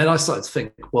 And then I started to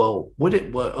think, well, would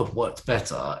it have worked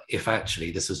better if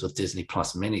actually this was a Disney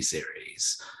Plus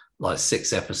miniseries, like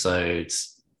 6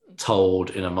 episodes told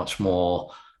in a much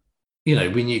more, you know,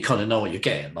 when you kind of know what you're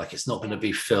getting. Like, it's not going to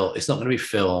be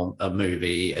film, a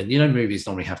movie. And, you know, movies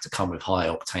normally have to come with high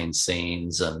octane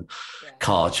scenes and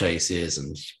car chases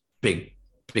and big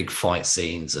fight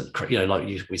scenes, and, you know, like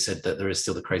we said, that there is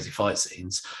still the crazy fight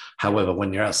scenes. However,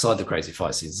 when you're outside the crazy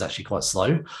fight scenes, it's actually quite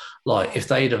slow. Like, if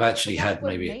they'd have actually had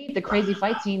maybe made the crazy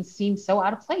fight scenes seem so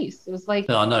out of place. It was like,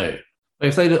 no, I know.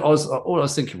 If they, all I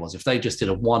was thinking was, if they just did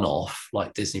a one-off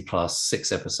like Disney Plus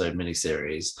 6-episode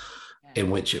miniseries,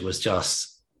 in which it was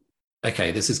just,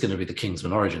 okay, this is going to be the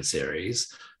Kingsman origin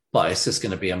series, but it's just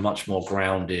going to be a much more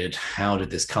grounded, how did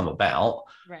this come about?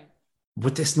 right.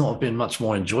 Would this not have been much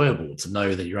more enjoyable to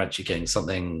know that you're actually getting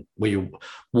something where you're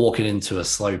walking into a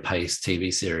slow-paced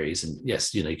TV series, and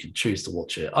yes, you know, you can choose to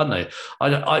watch it. I don't know.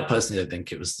 I personally don't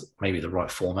think it was maybe the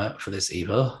right format for this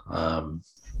either.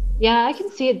 Yeah, I can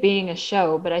see it being a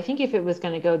show, but I think if it was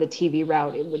going to go the TV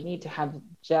route, it would need to have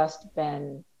just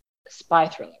been spy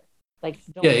thriller. Like,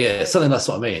 something, that's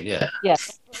what I mean. Yeah.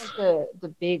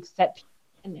 The big set piece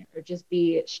in there, or just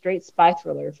be straight spy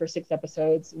thriller for 6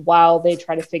 episodes while they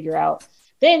try to figure out.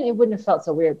 Then it wouldn't have felt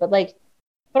so weird. But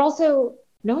also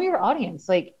know your audience.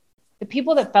 Like, the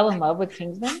people that fell in love with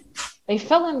Kingsman, they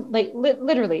fell in, like,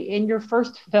 literally in your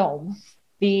first film.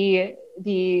 The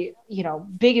you know,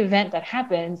 big event that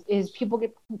happens is people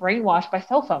get brainwashed by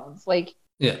cell phones. Like,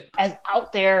 as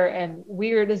out there and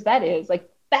weird as that is, like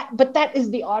that, but that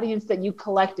is the audience that you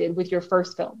collected with your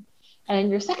first film. And in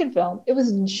your second film, it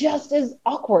was just as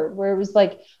awkward, where it was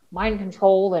like mind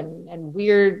control and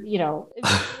weird, you know,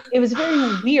 it was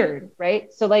very weird,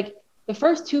 right? So, like, the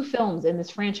first 2 films in this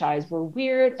franchise were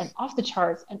weird and off the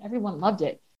charts, and everyone loved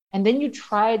it. And then you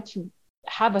tried to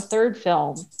have a third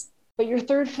film, but your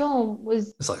third film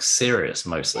was... It's like serious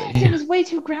mostly. It was way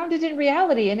too grounded in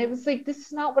reality. And it was like, this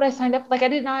is not what I signed up. Like, I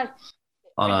did not...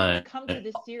 I know.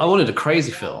 I wanted a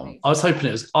crazy film. I was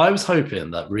hoping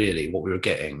that really what we were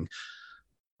getting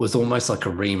was almost like a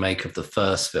remake of the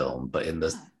first film, but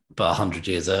 100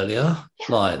 years earlier. Yeah.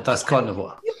 Like, that's kind of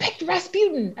what you picked.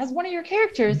 Rasputin as one of your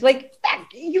characters. Like, that,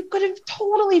 you could have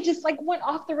totally just like went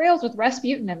off the rails with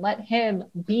Rasputin and let him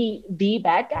be the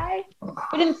bad guy.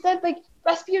 But instead, like,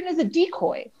 Rasputin is a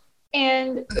decoy,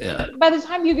 and by the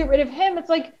time you get rid of him, it's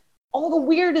like all the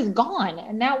weird is gone,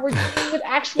 and now we're dealing with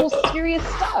actual serious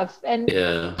stuff. And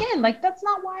again, like, that's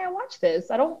not why I watch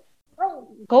this. I don't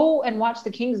go and watch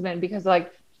The Kingsman because,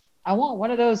 like, I want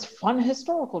one of those fun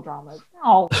historical dramas.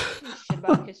 No, shit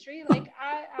about history. Like,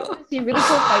 I want to see really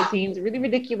cool fight scenes, really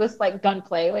ridiculous, like,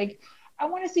 gunplay. Like, I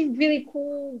want to see really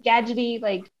cool, gadgety,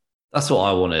 like... That's what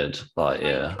I wanted. Like,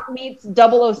 yeah. Meets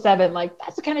 007. Like,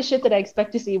 that's the kind of shit that I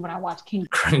expect to see when I watch Kingsman.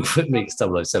 Crankfoot meets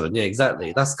 007. Yeah,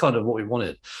 exactly. That's kind of what we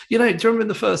wanted. You know, do you remember in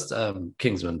the first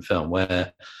Kingsman film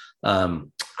where...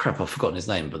 I've forgotten his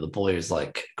name, but the boy who's,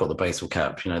 like, got the baseball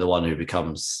cap, you know, the one who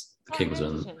becomes the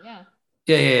Kingsman.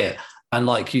 Yeah. And,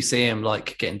 like, you see him,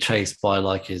 like, getting chased by,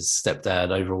 like, his stepdad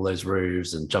over all those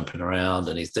roofs and jumping around,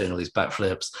 and he's doing all these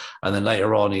backflips. And then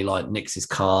later on, he, like, nicks his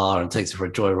car and takes it for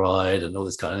a joyride and all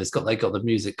this kind of... They got the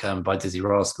music by Dizzy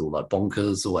Rascal, like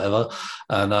Bonkers or whatever.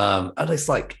 And it's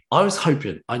like, I was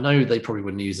hoping... I know they probably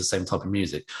wouldn't use the same type of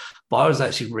music, but I was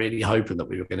actually really hoping that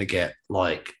we were going to get,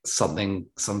 like, some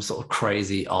sort of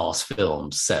crazy ass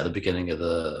film set at the beginning of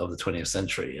the 20th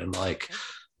century. And, like...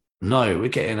 No, we're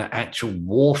getting an actual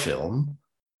war film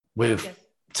with Yes.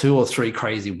 2 or 3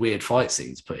 crazy weird fight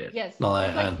scenes put in. Yes.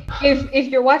 Like, Like, and if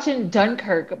you're watching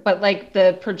Dunkirk, but like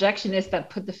the projectionist that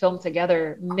put the film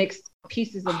together mixed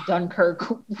pieces of Dunkirk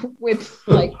with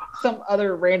like some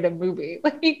other random movie.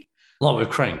 Like with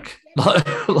Crank.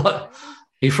 Like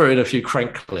he threw in a few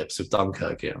Crank clips of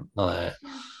Dunkirk in. Like,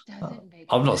 doesn't make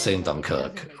I've not sense. seen Like, it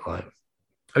Dunkirk. doesn't make Like, sense.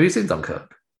 have you seen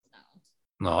Dunkirk?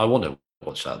 No. No, I want to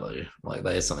watch that though. Like,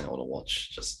 that is something I want to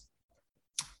watch. Just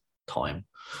time.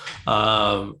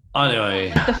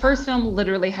 Anyway, Like the first film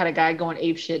literally had a guy going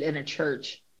apeshit in a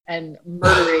church and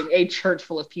murdering a church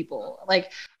full of people.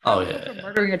 Like, how oh do you go yeah. from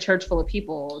murdering a church full of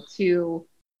people to,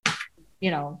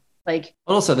 like,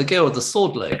 But also the girl with the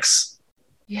sword legs.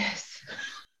 yes.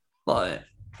 Like,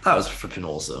 that was flipping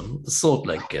awesome. The sword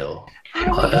leg girl. How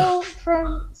do we go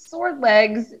from sword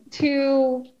legs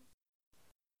to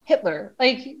Hitler?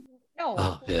 Like, no.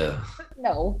 Oh yeah.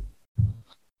 No.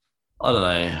 I don't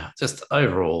know. Just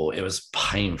overall, it was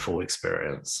painful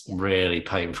experience. Really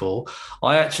painful.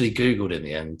 I actually Googled in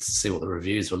the end to see what the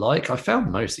reviews were like. I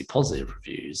found mostly positive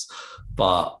reviews,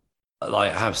 but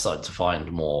like I have started to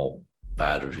find more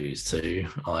bad reviews too.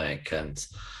 Like, and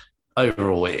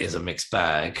overall, it is a mixed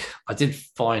bag. I did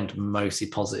find mostly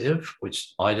positive,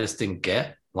 which I just didn't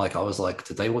get. Like, I was like,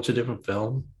 did they watch a different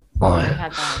film? I Like,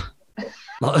 had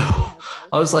that.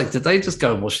 I was like, did they just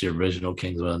go and watch the original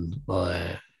Kingsman?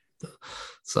 Like,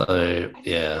 so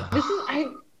yeah. This is I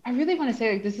really want to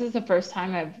say, like, this is the first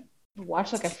time I've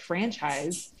watched like a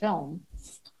franchise film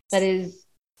that is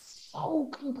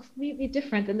so completely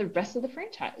different than the rest of the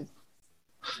franchise.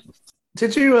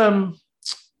 Did you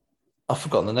I've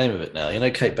forgotten the name of it now. You know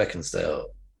Kate Beckinsale.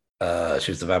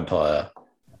 She was the vampire.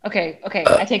 Okay,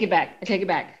 I take it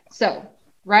back. So,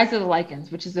 Rise of the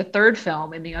Lycans, which is the third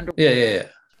film in the Underworld Yeah.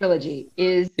 trilogy,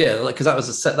 is Like, because that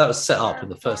was set up in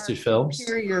the first 2 films.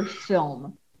 superior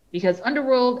film, because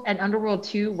Underworld and Underworld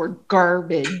 2 were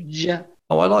garbage.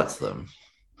 Oh, I liked them.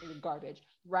 They were garbage.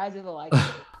 Rise of the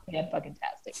Lycans is fucking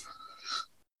tastic.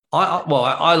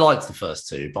 I liked the first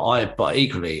 2, but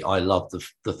equally I loved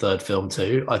the third film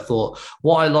too. I thought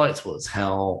what I liked was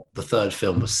how the third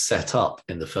film was set up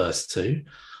in the first 2,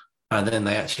 and then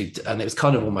it was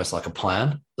kind of almost like a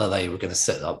plan that they were going to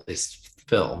set up this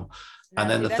film, and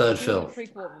then the third film.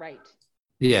 Prequel, right?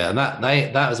 Yeah, and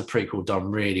that was a prequel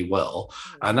done really well,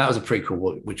 and that was a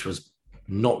prequel which was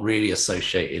not really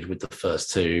associated with the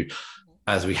first 2,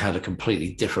 as we had a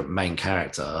completely different main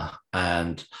character.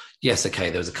 And yes, okay,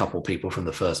 there was a couple of people from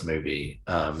the first movie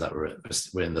that were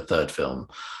in the third film,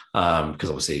 because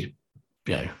obviously,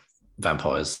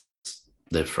 vampires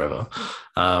live forever.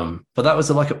 But that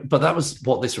was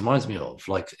what this reminds me of,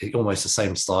 like almost the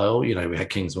same style. We had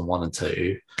Kingsman 1 and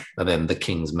 2, and then The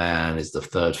King's Man is the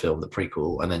third film, the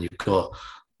prequel, and then you've got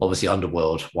obviously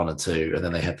Underworld 1 and 2, and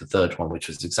then they had the third one, which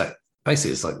was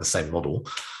basically it's like the same model,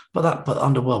 but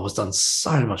Underworld was done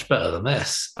so much better than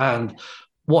this. And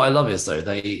what I love is, though,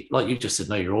 they, like you just said,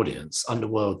 know your audience.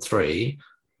 Underworld 3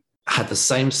 had the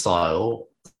same style,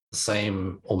 the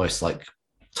same almost like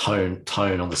tone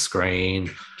on the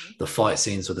screen. The fight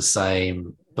scenes were the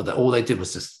same, but all they did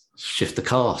was just shift the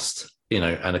cast,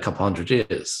 and a couple hundred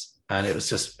years. And they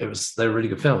were really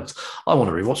good films. I want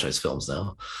to rewatch those films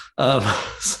now.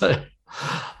 I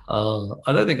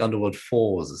don't think Underworld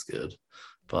 4 was as good,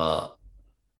 but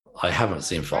I haven't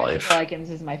seen 5. Rise of the Lycans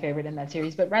is my favorite in that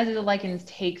series, but Rise of the Lycans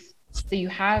takes, so you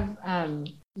have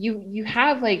you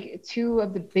have like 2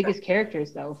 of the biggest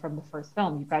characters though from the first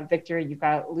film. You've got Victor and you've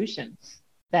got Lucian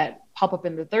that pop up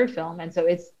in the third film, and so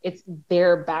it's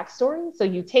their backstory. So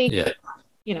you take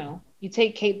you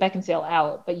take Kate Beckinsale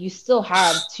out, but you still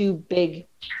have 2 big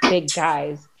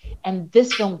guys, and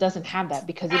this film doesn't have that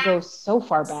because it goes so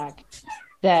far back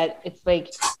that it's like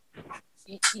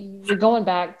you're going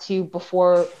back to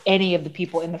before any of the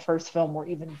people in the first film were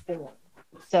even born.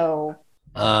 So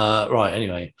right,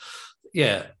 anyway,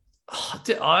 yeah.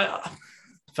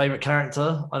 Favorite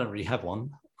character? I don't really have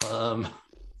one.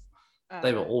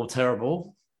 They were all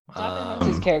terrible. Jonathan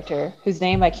Hunt's character, whose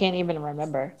name I can't even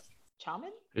remember.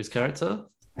 Chaman? Whose character?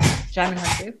 Jaimin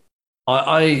Hunsu.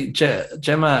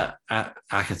 Gemma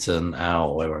Atherton,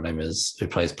 whatever her name is, who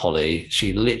plays Polly,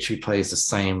 she literally plays the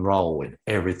same role in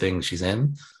everything she's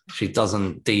in. She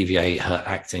doesn't deviate her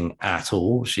acting at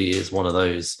all. She is one of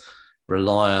those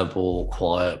reliable,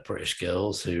 quiet British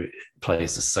girls who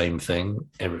plays the same thing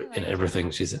in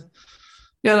everything she's in.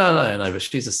 Yeah, no, but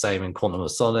she's the same in Quantum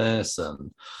of Solace,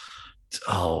 and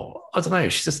I don't know,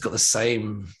 she's just got the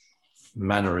same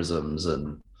mannerisms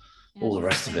and all the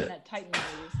rest of it. That Titan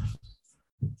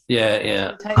movie.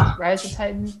 Yeah. Rise of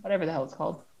Titan, whatever the hell it's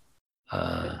called.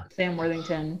 Sam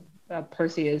Worthington.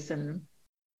 Perseus and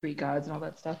Greek gods and all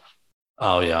that stuff.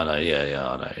 Oh yeah, I know. Yeah,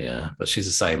 I know. Yeah, but she's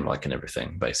the same, like in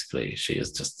everything. Basically, she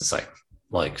is just the same.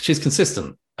 Like she's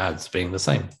consistent as being the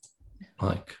same.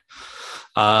 Like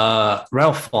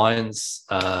Ralph Fiennes,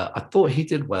 I thought he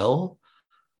did well.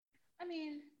 I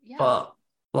mean, yeah. But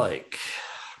like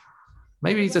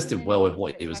maybe he just did well with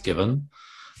what he was given.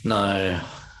 No,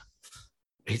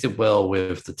 he did well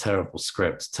with the terrible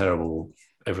script, terrible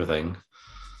everything,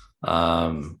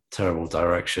 terrible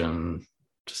direction,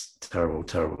 just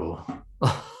terrible.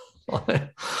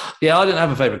 Yeah, I didn't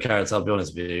have a favorite character, I'll be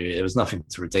honest with you. It was nothing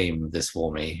to redeem this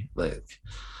for me. Like,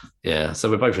 yeah, so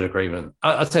we're both in agreement.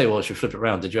 I'll tell you what, should we flip it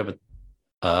around? Did you ever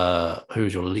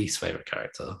who's your least favorite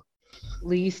character?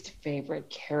 Least favorite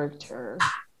character.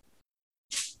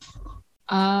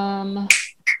 It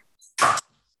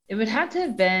would have to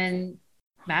have been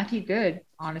Matthew Good,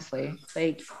 honestly.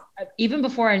 Like, even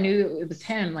before I knew it was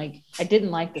him, like, I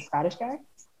didn't like the Scottish guy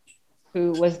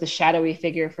who was the shadowy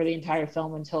figure for the entire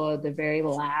film until the very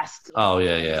last. Oh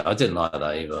yeah, I didn't like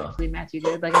that either. Actually, Matthew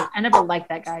Good. Like, I never liked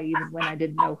that guy even when I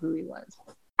didn't know who he was.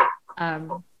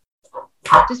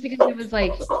 Just because it was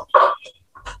like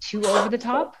too over the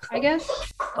top, I guess.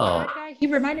 That guy, he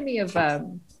reminded me of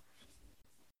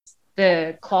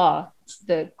the claw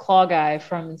guy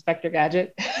from Inspector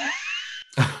Gadget.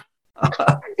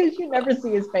 Because you never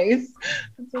see his face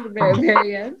until the very,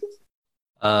 very end.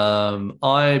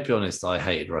 I'll be honest, I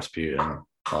hated Rasputin.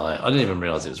 I didn't even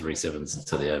realize it was Rhys Ifans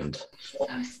until the end. So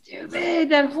stupid.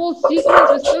 That whole sequence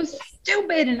was so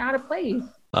stupid and out of place.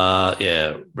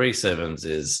 Yeah, Rhys Ifans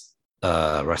is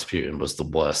Rasputin was the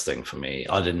worst thing for me.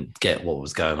 I didn't get what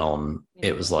was going on.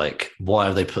 It was like, why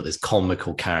have they put this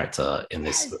comical character in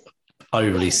this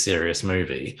overly serious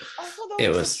movie? It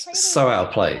was so out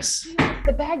of place.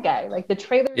 The bad guy, like the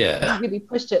trailer, really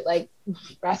pushed it like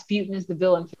Rasputin is the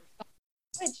villain.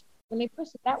 Which, when they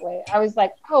pushed it that way, I was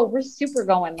like, oh, we're super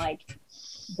going like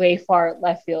way far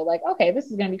left field. Like, okay,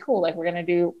 this is gonna be cool. Like, we're gonna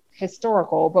do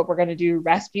historical, but we're gonna do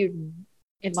Rasputin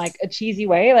in like a cheesy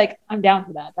way. Like, I'm down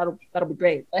for that. That'll be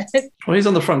great. Well, he's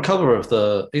on the front cover of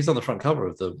the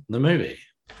movie.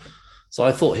 So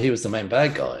I thought he was the main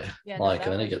bad guy. Yeah, like,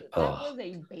 no, and then he that was a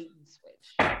bait and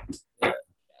switch.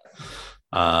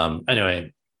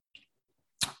 Anyway,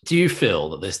 do you feel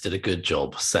that this did a good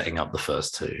job setting up the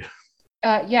first two?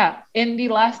 Yeah, in the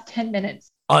last 10 minutes.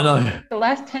 I know. The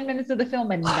last 10 minutes of the film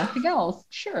and nothing else.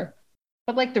 Sure.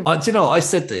 But like do you know, I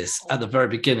said this at the very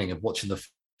beginning of watching the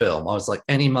film. I was like,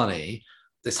 any money,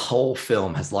 this whole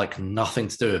film has like nothing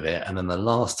to do with it. And then the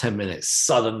last 10 minutes,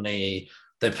 suddenly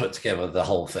they put together the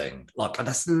whole thing. Like, and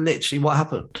that's literally what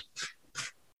happened.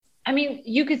 I mean,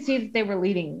 you could see that they were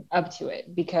leading up to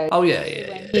it because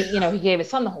he gave his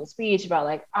son the whole speech about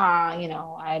like,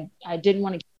 I didn't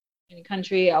want to in the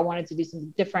country. I wanted to do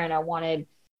something different. I wanted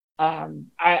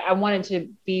to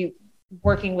be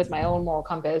working with my own moral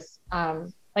compass.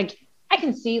 Like, I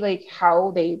can see like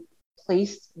how they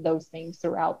placed those things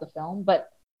throughout the film, but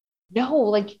no,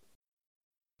 like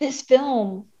this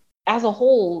film as a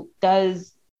whole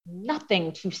does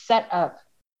nothing to set up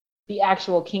the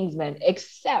actual Kingsmen,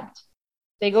 except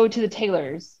they go to the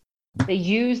tailors. They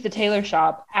use the tailor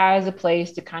shop as a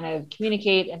place to kind of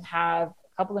communicate and have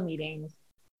a couple of meetings.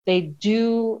 They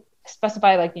do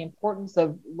specify like the importance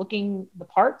of looking the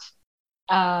part.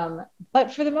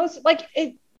 But for the most, like,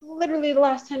 it literally the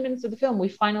last 10 minutes of the film, we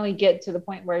finally get to the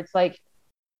point where it's like,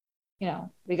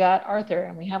 we got Arthur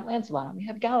and we have Lancelot and we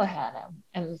have Galahad.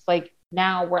 And it's like,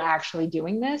 now we're actually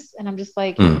doing this. And I'm just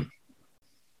like, this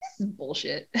is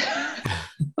bullshit. It's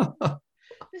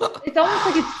almost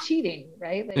like it's cheating,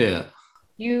 right? Like, yeah.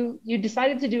 You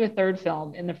decided to do a third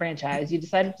film in the franchise. You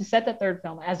decided to set that third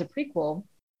film as a prequel.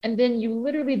 And then you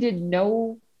literally did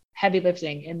no heavy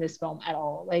lifting in this film at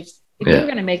all. Like, if you were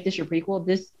going to make this your prequel,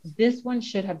 this one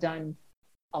should have done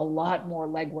a lot more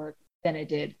legwork than it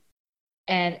did.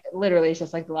 And literally, it's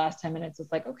just like the last 10 minutes.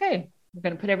 It's like, okay, we're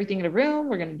going to put everything in a room.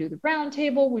 We're going to do the round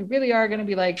table. We really are going to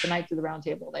be like the Knights of the Round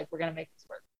Table. Like, we're going to make this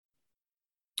work.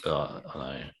 I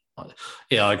know.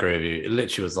 Yeah, I agree with you. It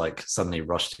literally was like suddenly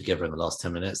rushed together in the last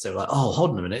 10 minutes. They were like, oh, hold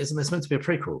on a minute. Isn't this meant to be a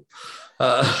prequel?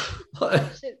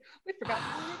 Shit, we forgot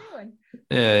what we were doing.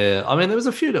 Yeah. I mean, there was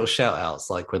a few little shout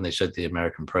outs, like when they showed the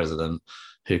American president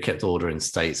who kept ordering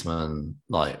Statesman,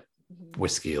 like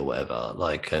whiskey or whatever.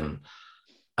 Like, and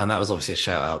that was obviously a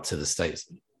shout out to the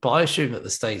States. But I assume that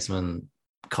the Statesman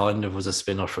kind of was a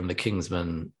spin off from the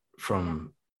Kingsman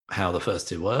from how the first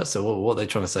two were. So what they're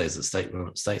trying to say is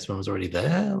that Statesman was already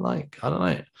there. Like, I don't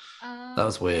know. That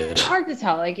was weird. It's hard to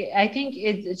tell. Like, I think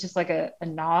it's just like a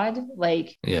nod.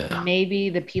 Like, maybe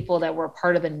the people that were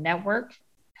part of the network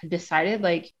had decided,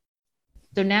 like,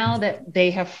 So now that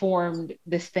they have formed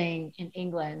this thing in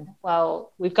England,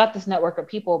 well, we've got this network of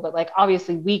people, but like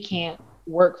obviously we can't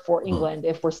work for England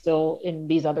if we're still in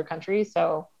these other countries.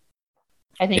 So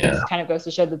I think it just kind of goes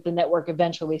to show that the network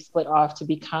eventually split off to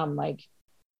become like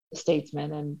the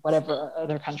Statesman and whatever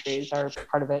other countries are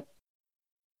part of it.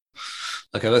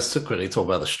 Okay, let's quickly talk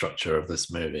about the structure of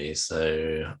this movie.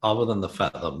 So, other than the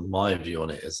fact that my view on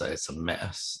it is that it's a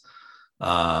mess,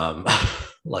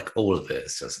 like all of it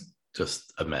is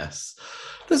just a mess.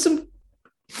 There's some.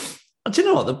 Do you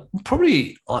know what?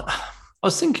 Probably. I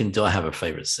was thinking, do I have a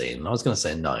favorite scene? I was going to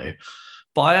say no,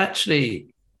 but I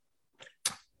actually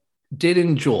did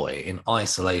enjoy in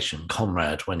isolation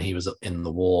Conrad when he was in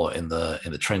the war in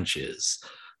the trenches.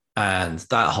 And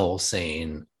that whole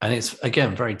scene, and it's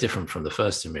again very different from the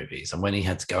first two movies. And when he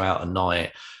had to go out at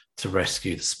night to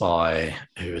rescue the spy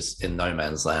who was in no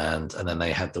man's land, and then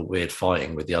they had the weird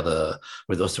fighting with the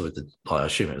I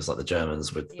assume it was like the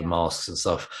Germans with the masks and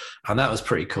stuff, and that was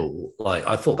pretty cool. Like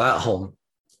I thought that whole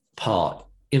part,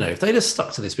 if they just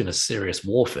stuck to this being a serious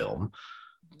war film,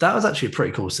 that was actually a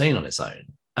pretty cool scene on its own.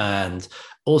 And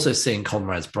also seeing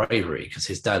Conrad's bravery, because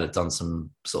his dad had done some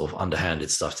sort of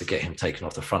underhanded stuff to get him taken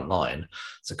off the front line.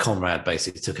 So Conrad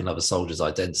basically took another soldier's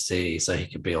identity so he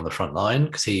could be on the front line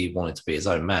because he wanted to be his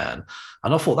own man.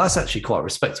 And I thought that's actually quite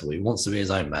respectable. He wants to be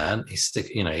his own man.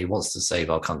 He wants to save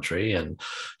our country and,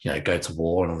 go to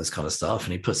war and all this kind of stuff.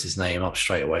 And he puts his name up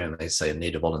straight away and they say,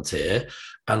 need a volunteer.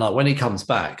 And like when he comes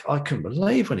back, I couldn't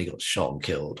believe when he got shot and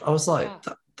killed. I was like,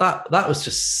 that was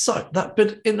just so that,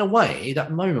 but in a way,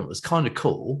 that moment was kind of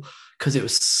cool because it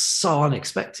was so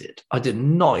unexpected. I did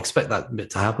not expect that bit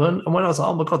to happen. And when I was like,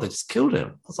 oh my God, they just killed him.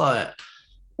 I was like,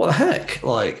 what the heck?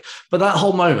 Like, but that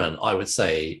whole moment, I would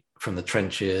say, from the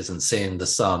trenches and seeing the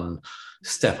son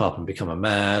step up and become a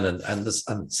man, and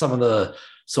some of the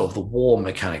sort of the war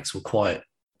mechanics were quite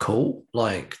cool,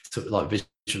 like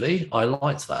visually, I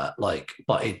liked that,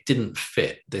 but it didn't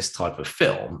fit this type of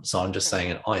film. So I'm just saying,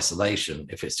 in isolation,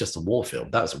 if it's just a war film,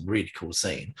 that was a really cool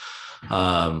scene.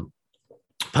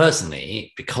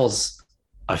 Personally, because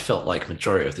I felt like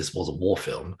majority of this was a war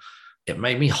film, it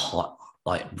made me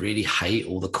really hate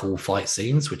all the cool fight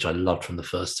scenes, which I loved from the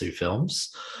first two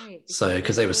films. Right, so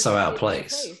because they were so out of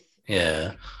place.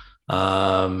 Yeah.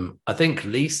 I think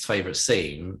least favorite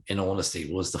scene, in all honesty,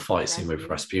 was the fight scene with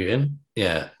Rasputin.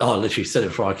 Yeah. Oh, I literally said it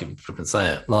before I can flipping say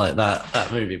it. Like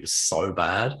that movie was so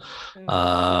bad.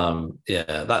 That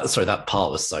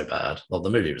part was so bad. Well, the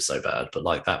movie was so bad, but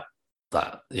like that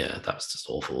was just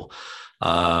awful.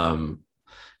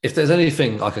 If there's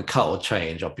anything I could cut or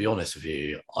change, I'll be honest with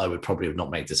you, I would probably have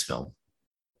not made this film.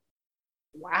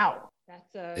 Wow.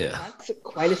 That's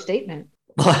quite a statement.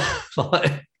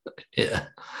 Yeah.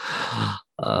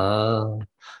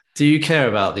 Do you care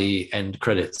about the end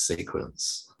credits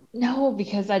sequence? No,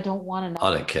 because I don't want to know.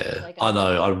 I don't care. I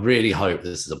know. I really hope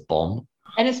this is a bomb.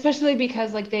 And especially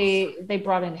because they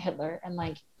brought in Hitler and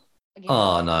again,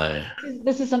 oh no.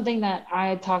 This is something that I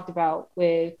had talked about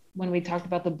when we talked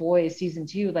about The Boys season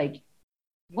 2. Like,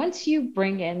 once you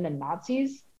bring in the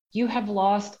Nazis, you have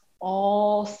lost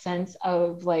all sense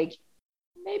of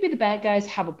maybe the bad guys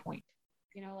have a point.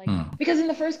 Because in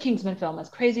the first Kingsman film, as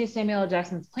crazy as Samuel L.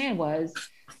 Jackson's plan was,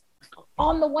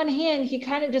 on the one hand, he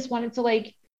kind of just wanted to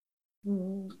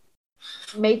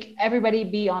make everybody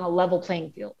be on a level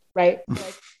playing field, right?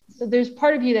 So there's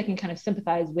part of you that can kind of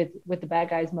sympathize with the bad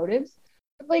guys' motives.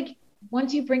 But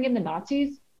once you bring in the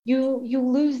Nazis, you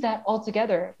lose that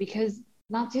altogether, because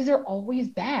Nazis are always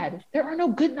bad. There are no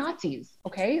good Nazis,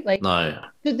 okay? No.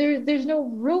 So there's no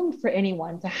room for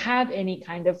anyone to have any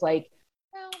kind of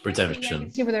redemption. I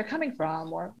can see where they're coming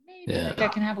from, or maybe I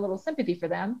can have a little sympathy for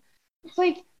them. It's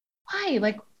why?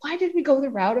 Why did we go the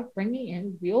route of bringing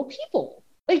in real people?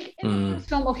 In this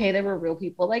film, okay, they were real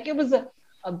people. It was an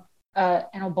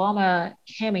Obama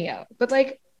cameo, but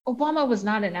Obama was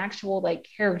not an actual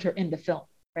character in the film,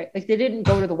 right? They didn't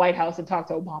go to the White House and talk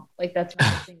to Obama. That's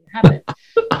not the thing that happened.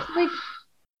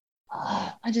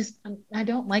 I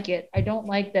don't like it. I don't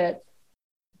like that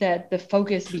the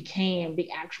focus became the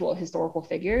actual historical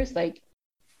figures.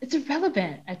 It's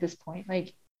irrelevant at this point.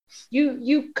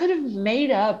 You could have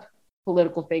made up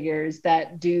political figures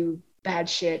that do bad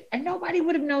shit and nobody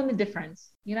would have known the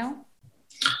difference,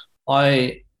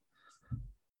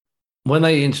 When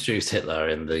they introduced Hitler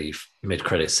in the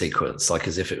mid-credit sequence,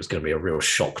 as if it was going to be a real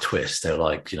shock twist, they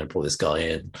were brought this guy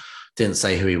in, didn't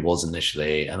say who he was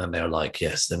initially, and then they were like,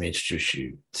 yes, let me introduce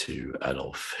you to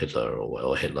Adolf Hitler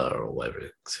or Hitler or whatever.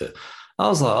 So I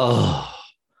was like, oh,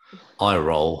 I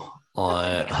roll.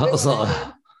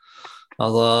 I I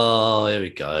was like, oh, here we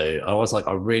go. I was like,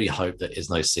 I really hope there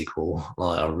is no sequel.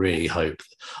 Like, I really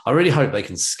hope they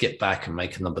can skip back and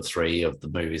make a number 3 of the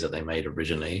movies that they made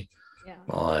originally. Yeah.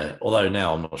 Although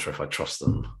now I'm not sure if I trust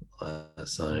them.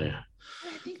 So,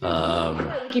 I think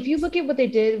like if you look at what they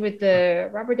did with the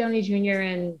Robert Downey Jr.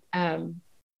 and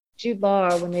Jude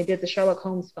Law when they did the Sherlock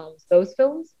Holmes films, those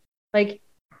films, like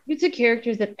you took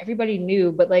characters that everybody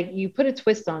knew, but like you put a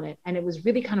twist on it, and it was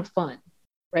really kind of fun,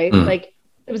 right? Like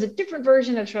it was a different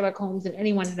version of Sherlock Holmes than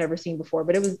anyone had ever seen before,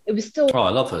 but it was still. Oh, I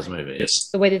love those movies.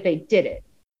 The way that they did it,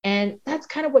 and that's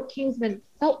kind of what Kingsman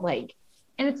felt like.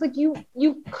 And it's like you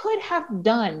could have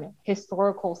done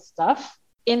historical stuff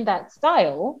in that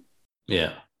style.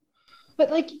 Yeah. But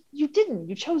like you didn't.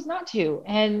 You chose not to.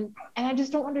 And I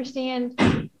just don't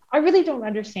understand. I really don't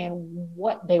understand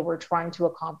what they were trying to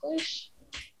accomplish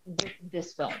with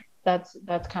this film. That's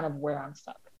kind of where I'm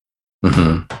stuck.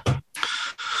 Mm-hmm.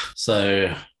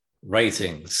 So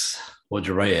ratings. What'd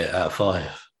you rate it out of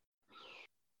 5?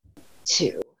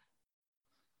 2.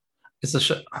 It's a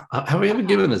show. Have we ever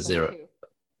given a 0?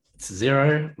 It's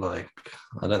 0. Like,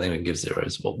 I don't think we can give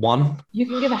zeros, but 1. You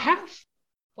can give a half.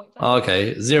 Oh,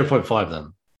 okay, 0.5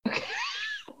 then. Okay.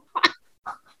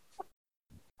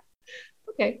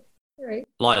 Okay. All right.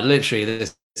 Like, literally,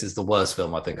 this is the worst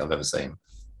film I think I've ever seen.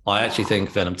 I actually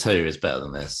think Venom 2 is better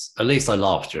than this. At least I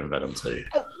laughed during Venom 2.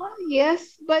 Well,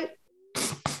 yes, but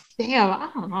damn,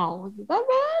 I don't know. Is that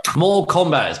bad? Mortal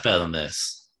Kombat is better than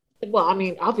this. Well, I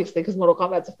mean, obviously, because Mortal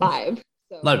Kombat's a 5.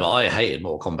 So. No, but I hated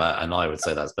Mortal Kombat, and I would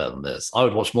say that's better than this. I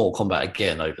would watch Mortal Kombat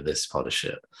again over this kind of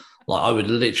shit. Like, I would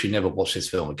literally never watch this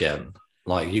film again.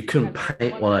 Like, you couldn't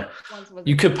pay. Well,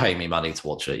 you could pay me money to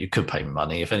watch it. You could pay me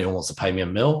money. If anyone wants to pay me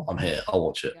 $1 million, I'm here. I'll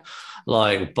watch it. Yeah.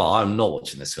 Like, but I'm not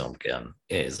watching this film again.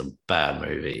 It is a bad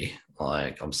movie.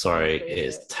 Like, I'm sorry, it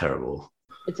is terrible.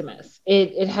 It's a mess.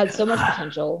 It had so much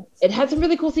potential. It had some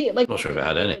really cool scenes. Like, I'm not sure if it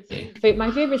had any.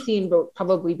 My favorite scene would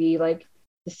probably be like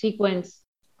the sequence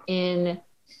in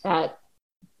that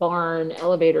barn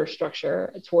elevator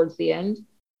structure towards the end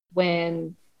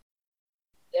when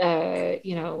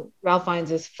Ralph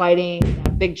Fiennes is fighting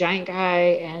that big giant guy,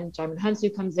 and Djimon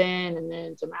Hounsou comes in, and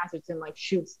then Jim Atherton like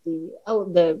shoots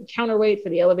the counterweight for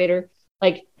the elevator.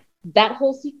 Like that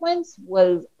whole sequence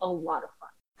was a lot of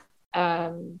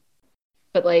fun.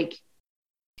 But like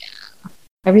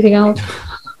everything else,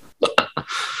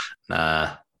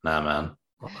 nah, man.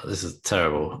 This is a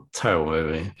terrible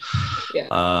movie. Yeah.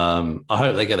 I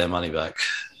hope they get their money back.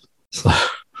 So,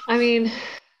 I mean,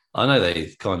 I know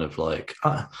they kind of like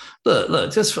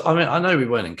look. Just I mean, I know we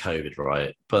weren't in COVID,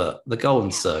 right? But the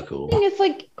Golden Circle. It's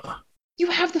like you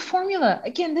have the formula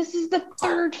again. This is the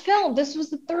 3rd film. This was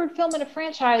the 3rd film in a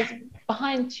franchise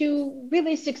behind 2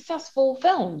 really successful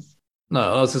films. No,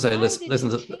 I was going to say, listen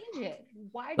to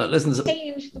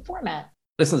change the format.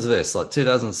 Listen to this, like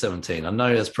 2017. I know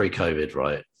it's pre-COVID,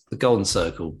 right? The Golden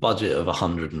Circle budget of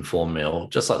 104 mil,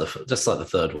 just like the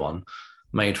 3rd one,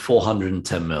 made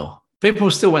 410 mil. People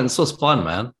still went and saw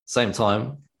Spider-Man, same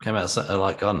time, came out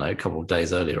like I don't know, a couple of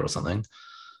days earlier or something.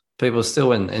 People still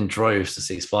went in droves to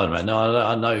see Spider-Man. No,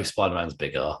 I know Spider-Man's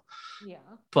bigger, yeah,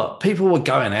 but people were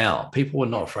going out. People were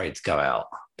not afraid to go out.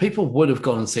 People would have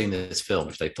gone and seen this film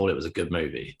if they thought it was a good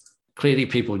movie. Clearly,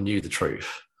 people knew the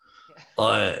truth.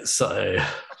 So,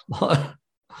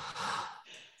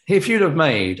 if you'd have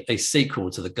made a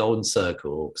sequel to The Golden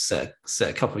Circle set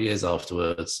a couple of years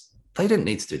afterwards, they didn't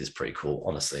need to do this prequel,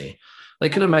 honestly. They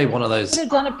could have made one of those. They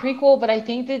could have done a prequel, but I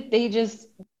think that they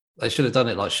should have done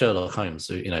it like Sherlock Holmes,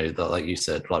 like you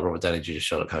said, like Robert Downey Jr.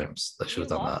 Sherlock Holmes. They should have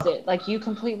done that. Like you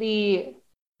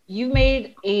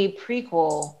made a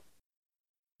prequel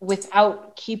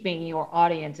without keeping your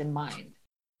audience in mind.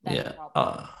 That's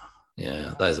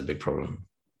yeah, that is a big problem.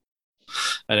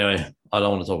 Anyway, I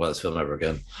don't want to talk about this film ever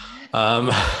again.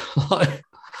 I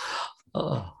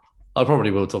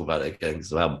probably will talk about it again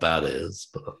because of how bad it is.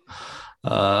 But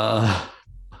I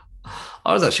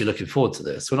was actually looking forward to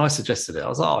this. When I suggested it, I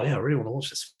was like, oh, yeah, I really want to watch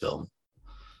this film.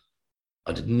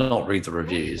 I did not read the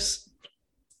reviews.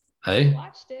 Hey?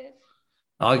 Watched it.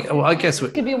 I guess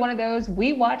it could be one of those.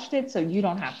 We watched it, so you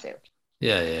don't have to.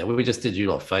 Yeah. We just did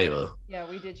you a favor. Yeah,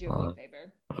 we did you a big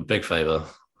favor. A big favor.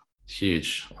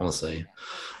 Huge, honestly.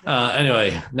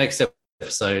 Anyway, next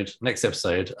episode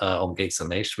on Geeks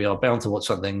Unleashed, we are bound to watch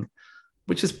something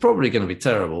which is probably going to be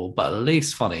terrible, but at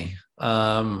least funny.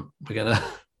 I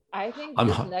think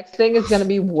this next thing is going to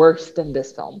be worse than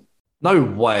this film. No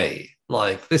way.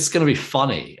 Like, this is going to be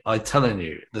funny. I'm telling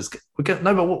you.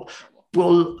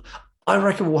 I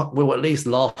reckon we'll at least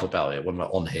laugh about it when we're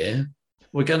on here.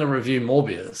 We're going to review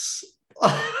Morbius.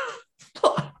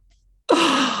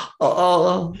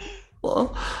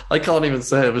 Well, I can't even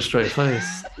say it with a straight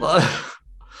face. Like,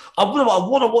 I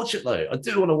want to watch it though. I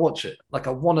do want to watch it. Like,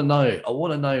 I want to know. I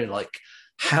want to know, like,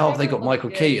 how have they got Michael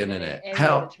Keaton in it?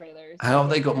 How have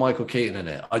they got Michael Keaton in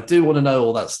it? I do want to know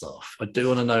all that stuff. I do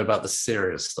want to know about the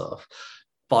serious stuff.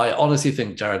 But I honestly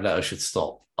think Jared Leto should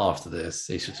stop after this.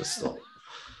 He should just stop.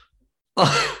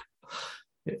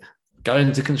 Go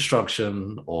into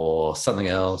construction or something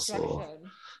else. Or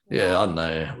yeah, I don't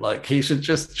know. Like, he should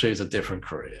just choose a different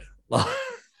career.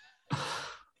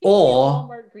 Or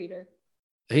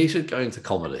he should go into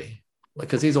comedy,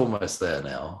 because he's almost there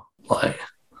now. Like,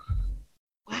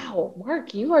 wow,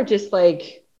 Mark, you are just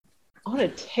like on a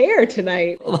tear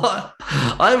tonight.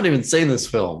 I haven't even seen this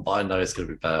film, but I know it's going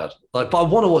to be bad. Like, but I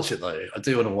want to watch it though. I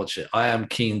do want to watch it. I am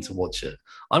keen to watch it.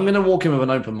 I'm going to walk in with an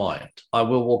open mind. I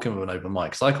will walk in with an open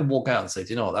mind, because I can walk out and say,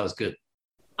 do you know what, that was good.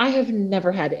 I have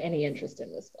never had any interest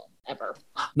in this film ever.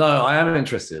 No, I am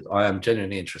interested. I am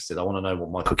genuinely interested. I want to know what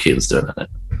Michael Keaton's doing in it.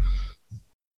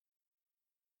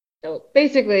 So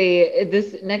basically,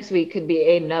 this next week could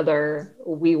be another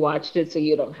 "we watched it, so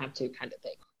you don't have to" kind of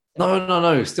thing.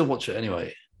 No. Still watch it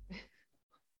anyway.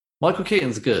 Michael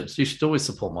Keaton's good. You should always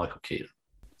support Michael Keaton.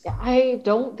 Yeah, I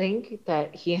don't think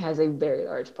that he has a very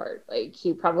large part. Like,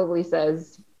 he probably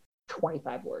says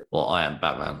 25 words. Well, I am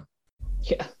Batman.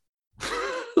 Yeah.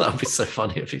 That would be so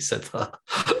funny if he said that.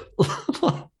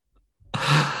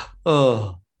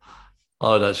 Oh, I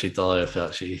would actually die if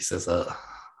he says that.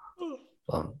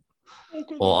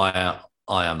 Or I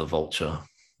am the Vulture.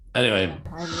 Anyway,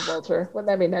 I'm the Vulture. Wouldn't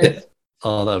that be nice?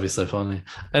 Oh, that would be so funny.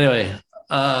 Anyway,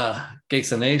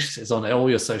 Geeks and Niche is on all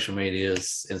your social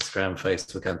medias: Instagram,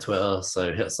 Facebook, and Twitter.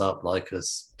 So hit us up, like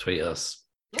us, tweet us,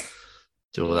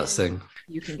 do all that thing.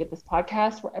 You can get this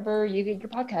podcast wherever you get your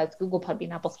podcasts: Google,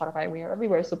 Podbean, Apple, Spotify. We are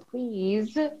everywhere. So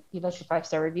please give us your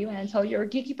 5-star review and tell your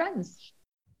geeky friends.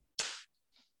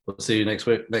 We'll see you next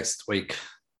week.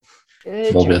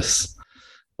 Good Morbius.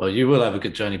 Well, you will have a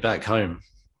good journey back home.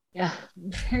 Yeah,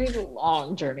 very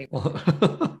long journey.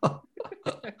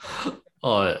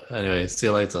 All right. Anyway, see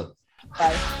you later.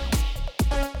 Bye.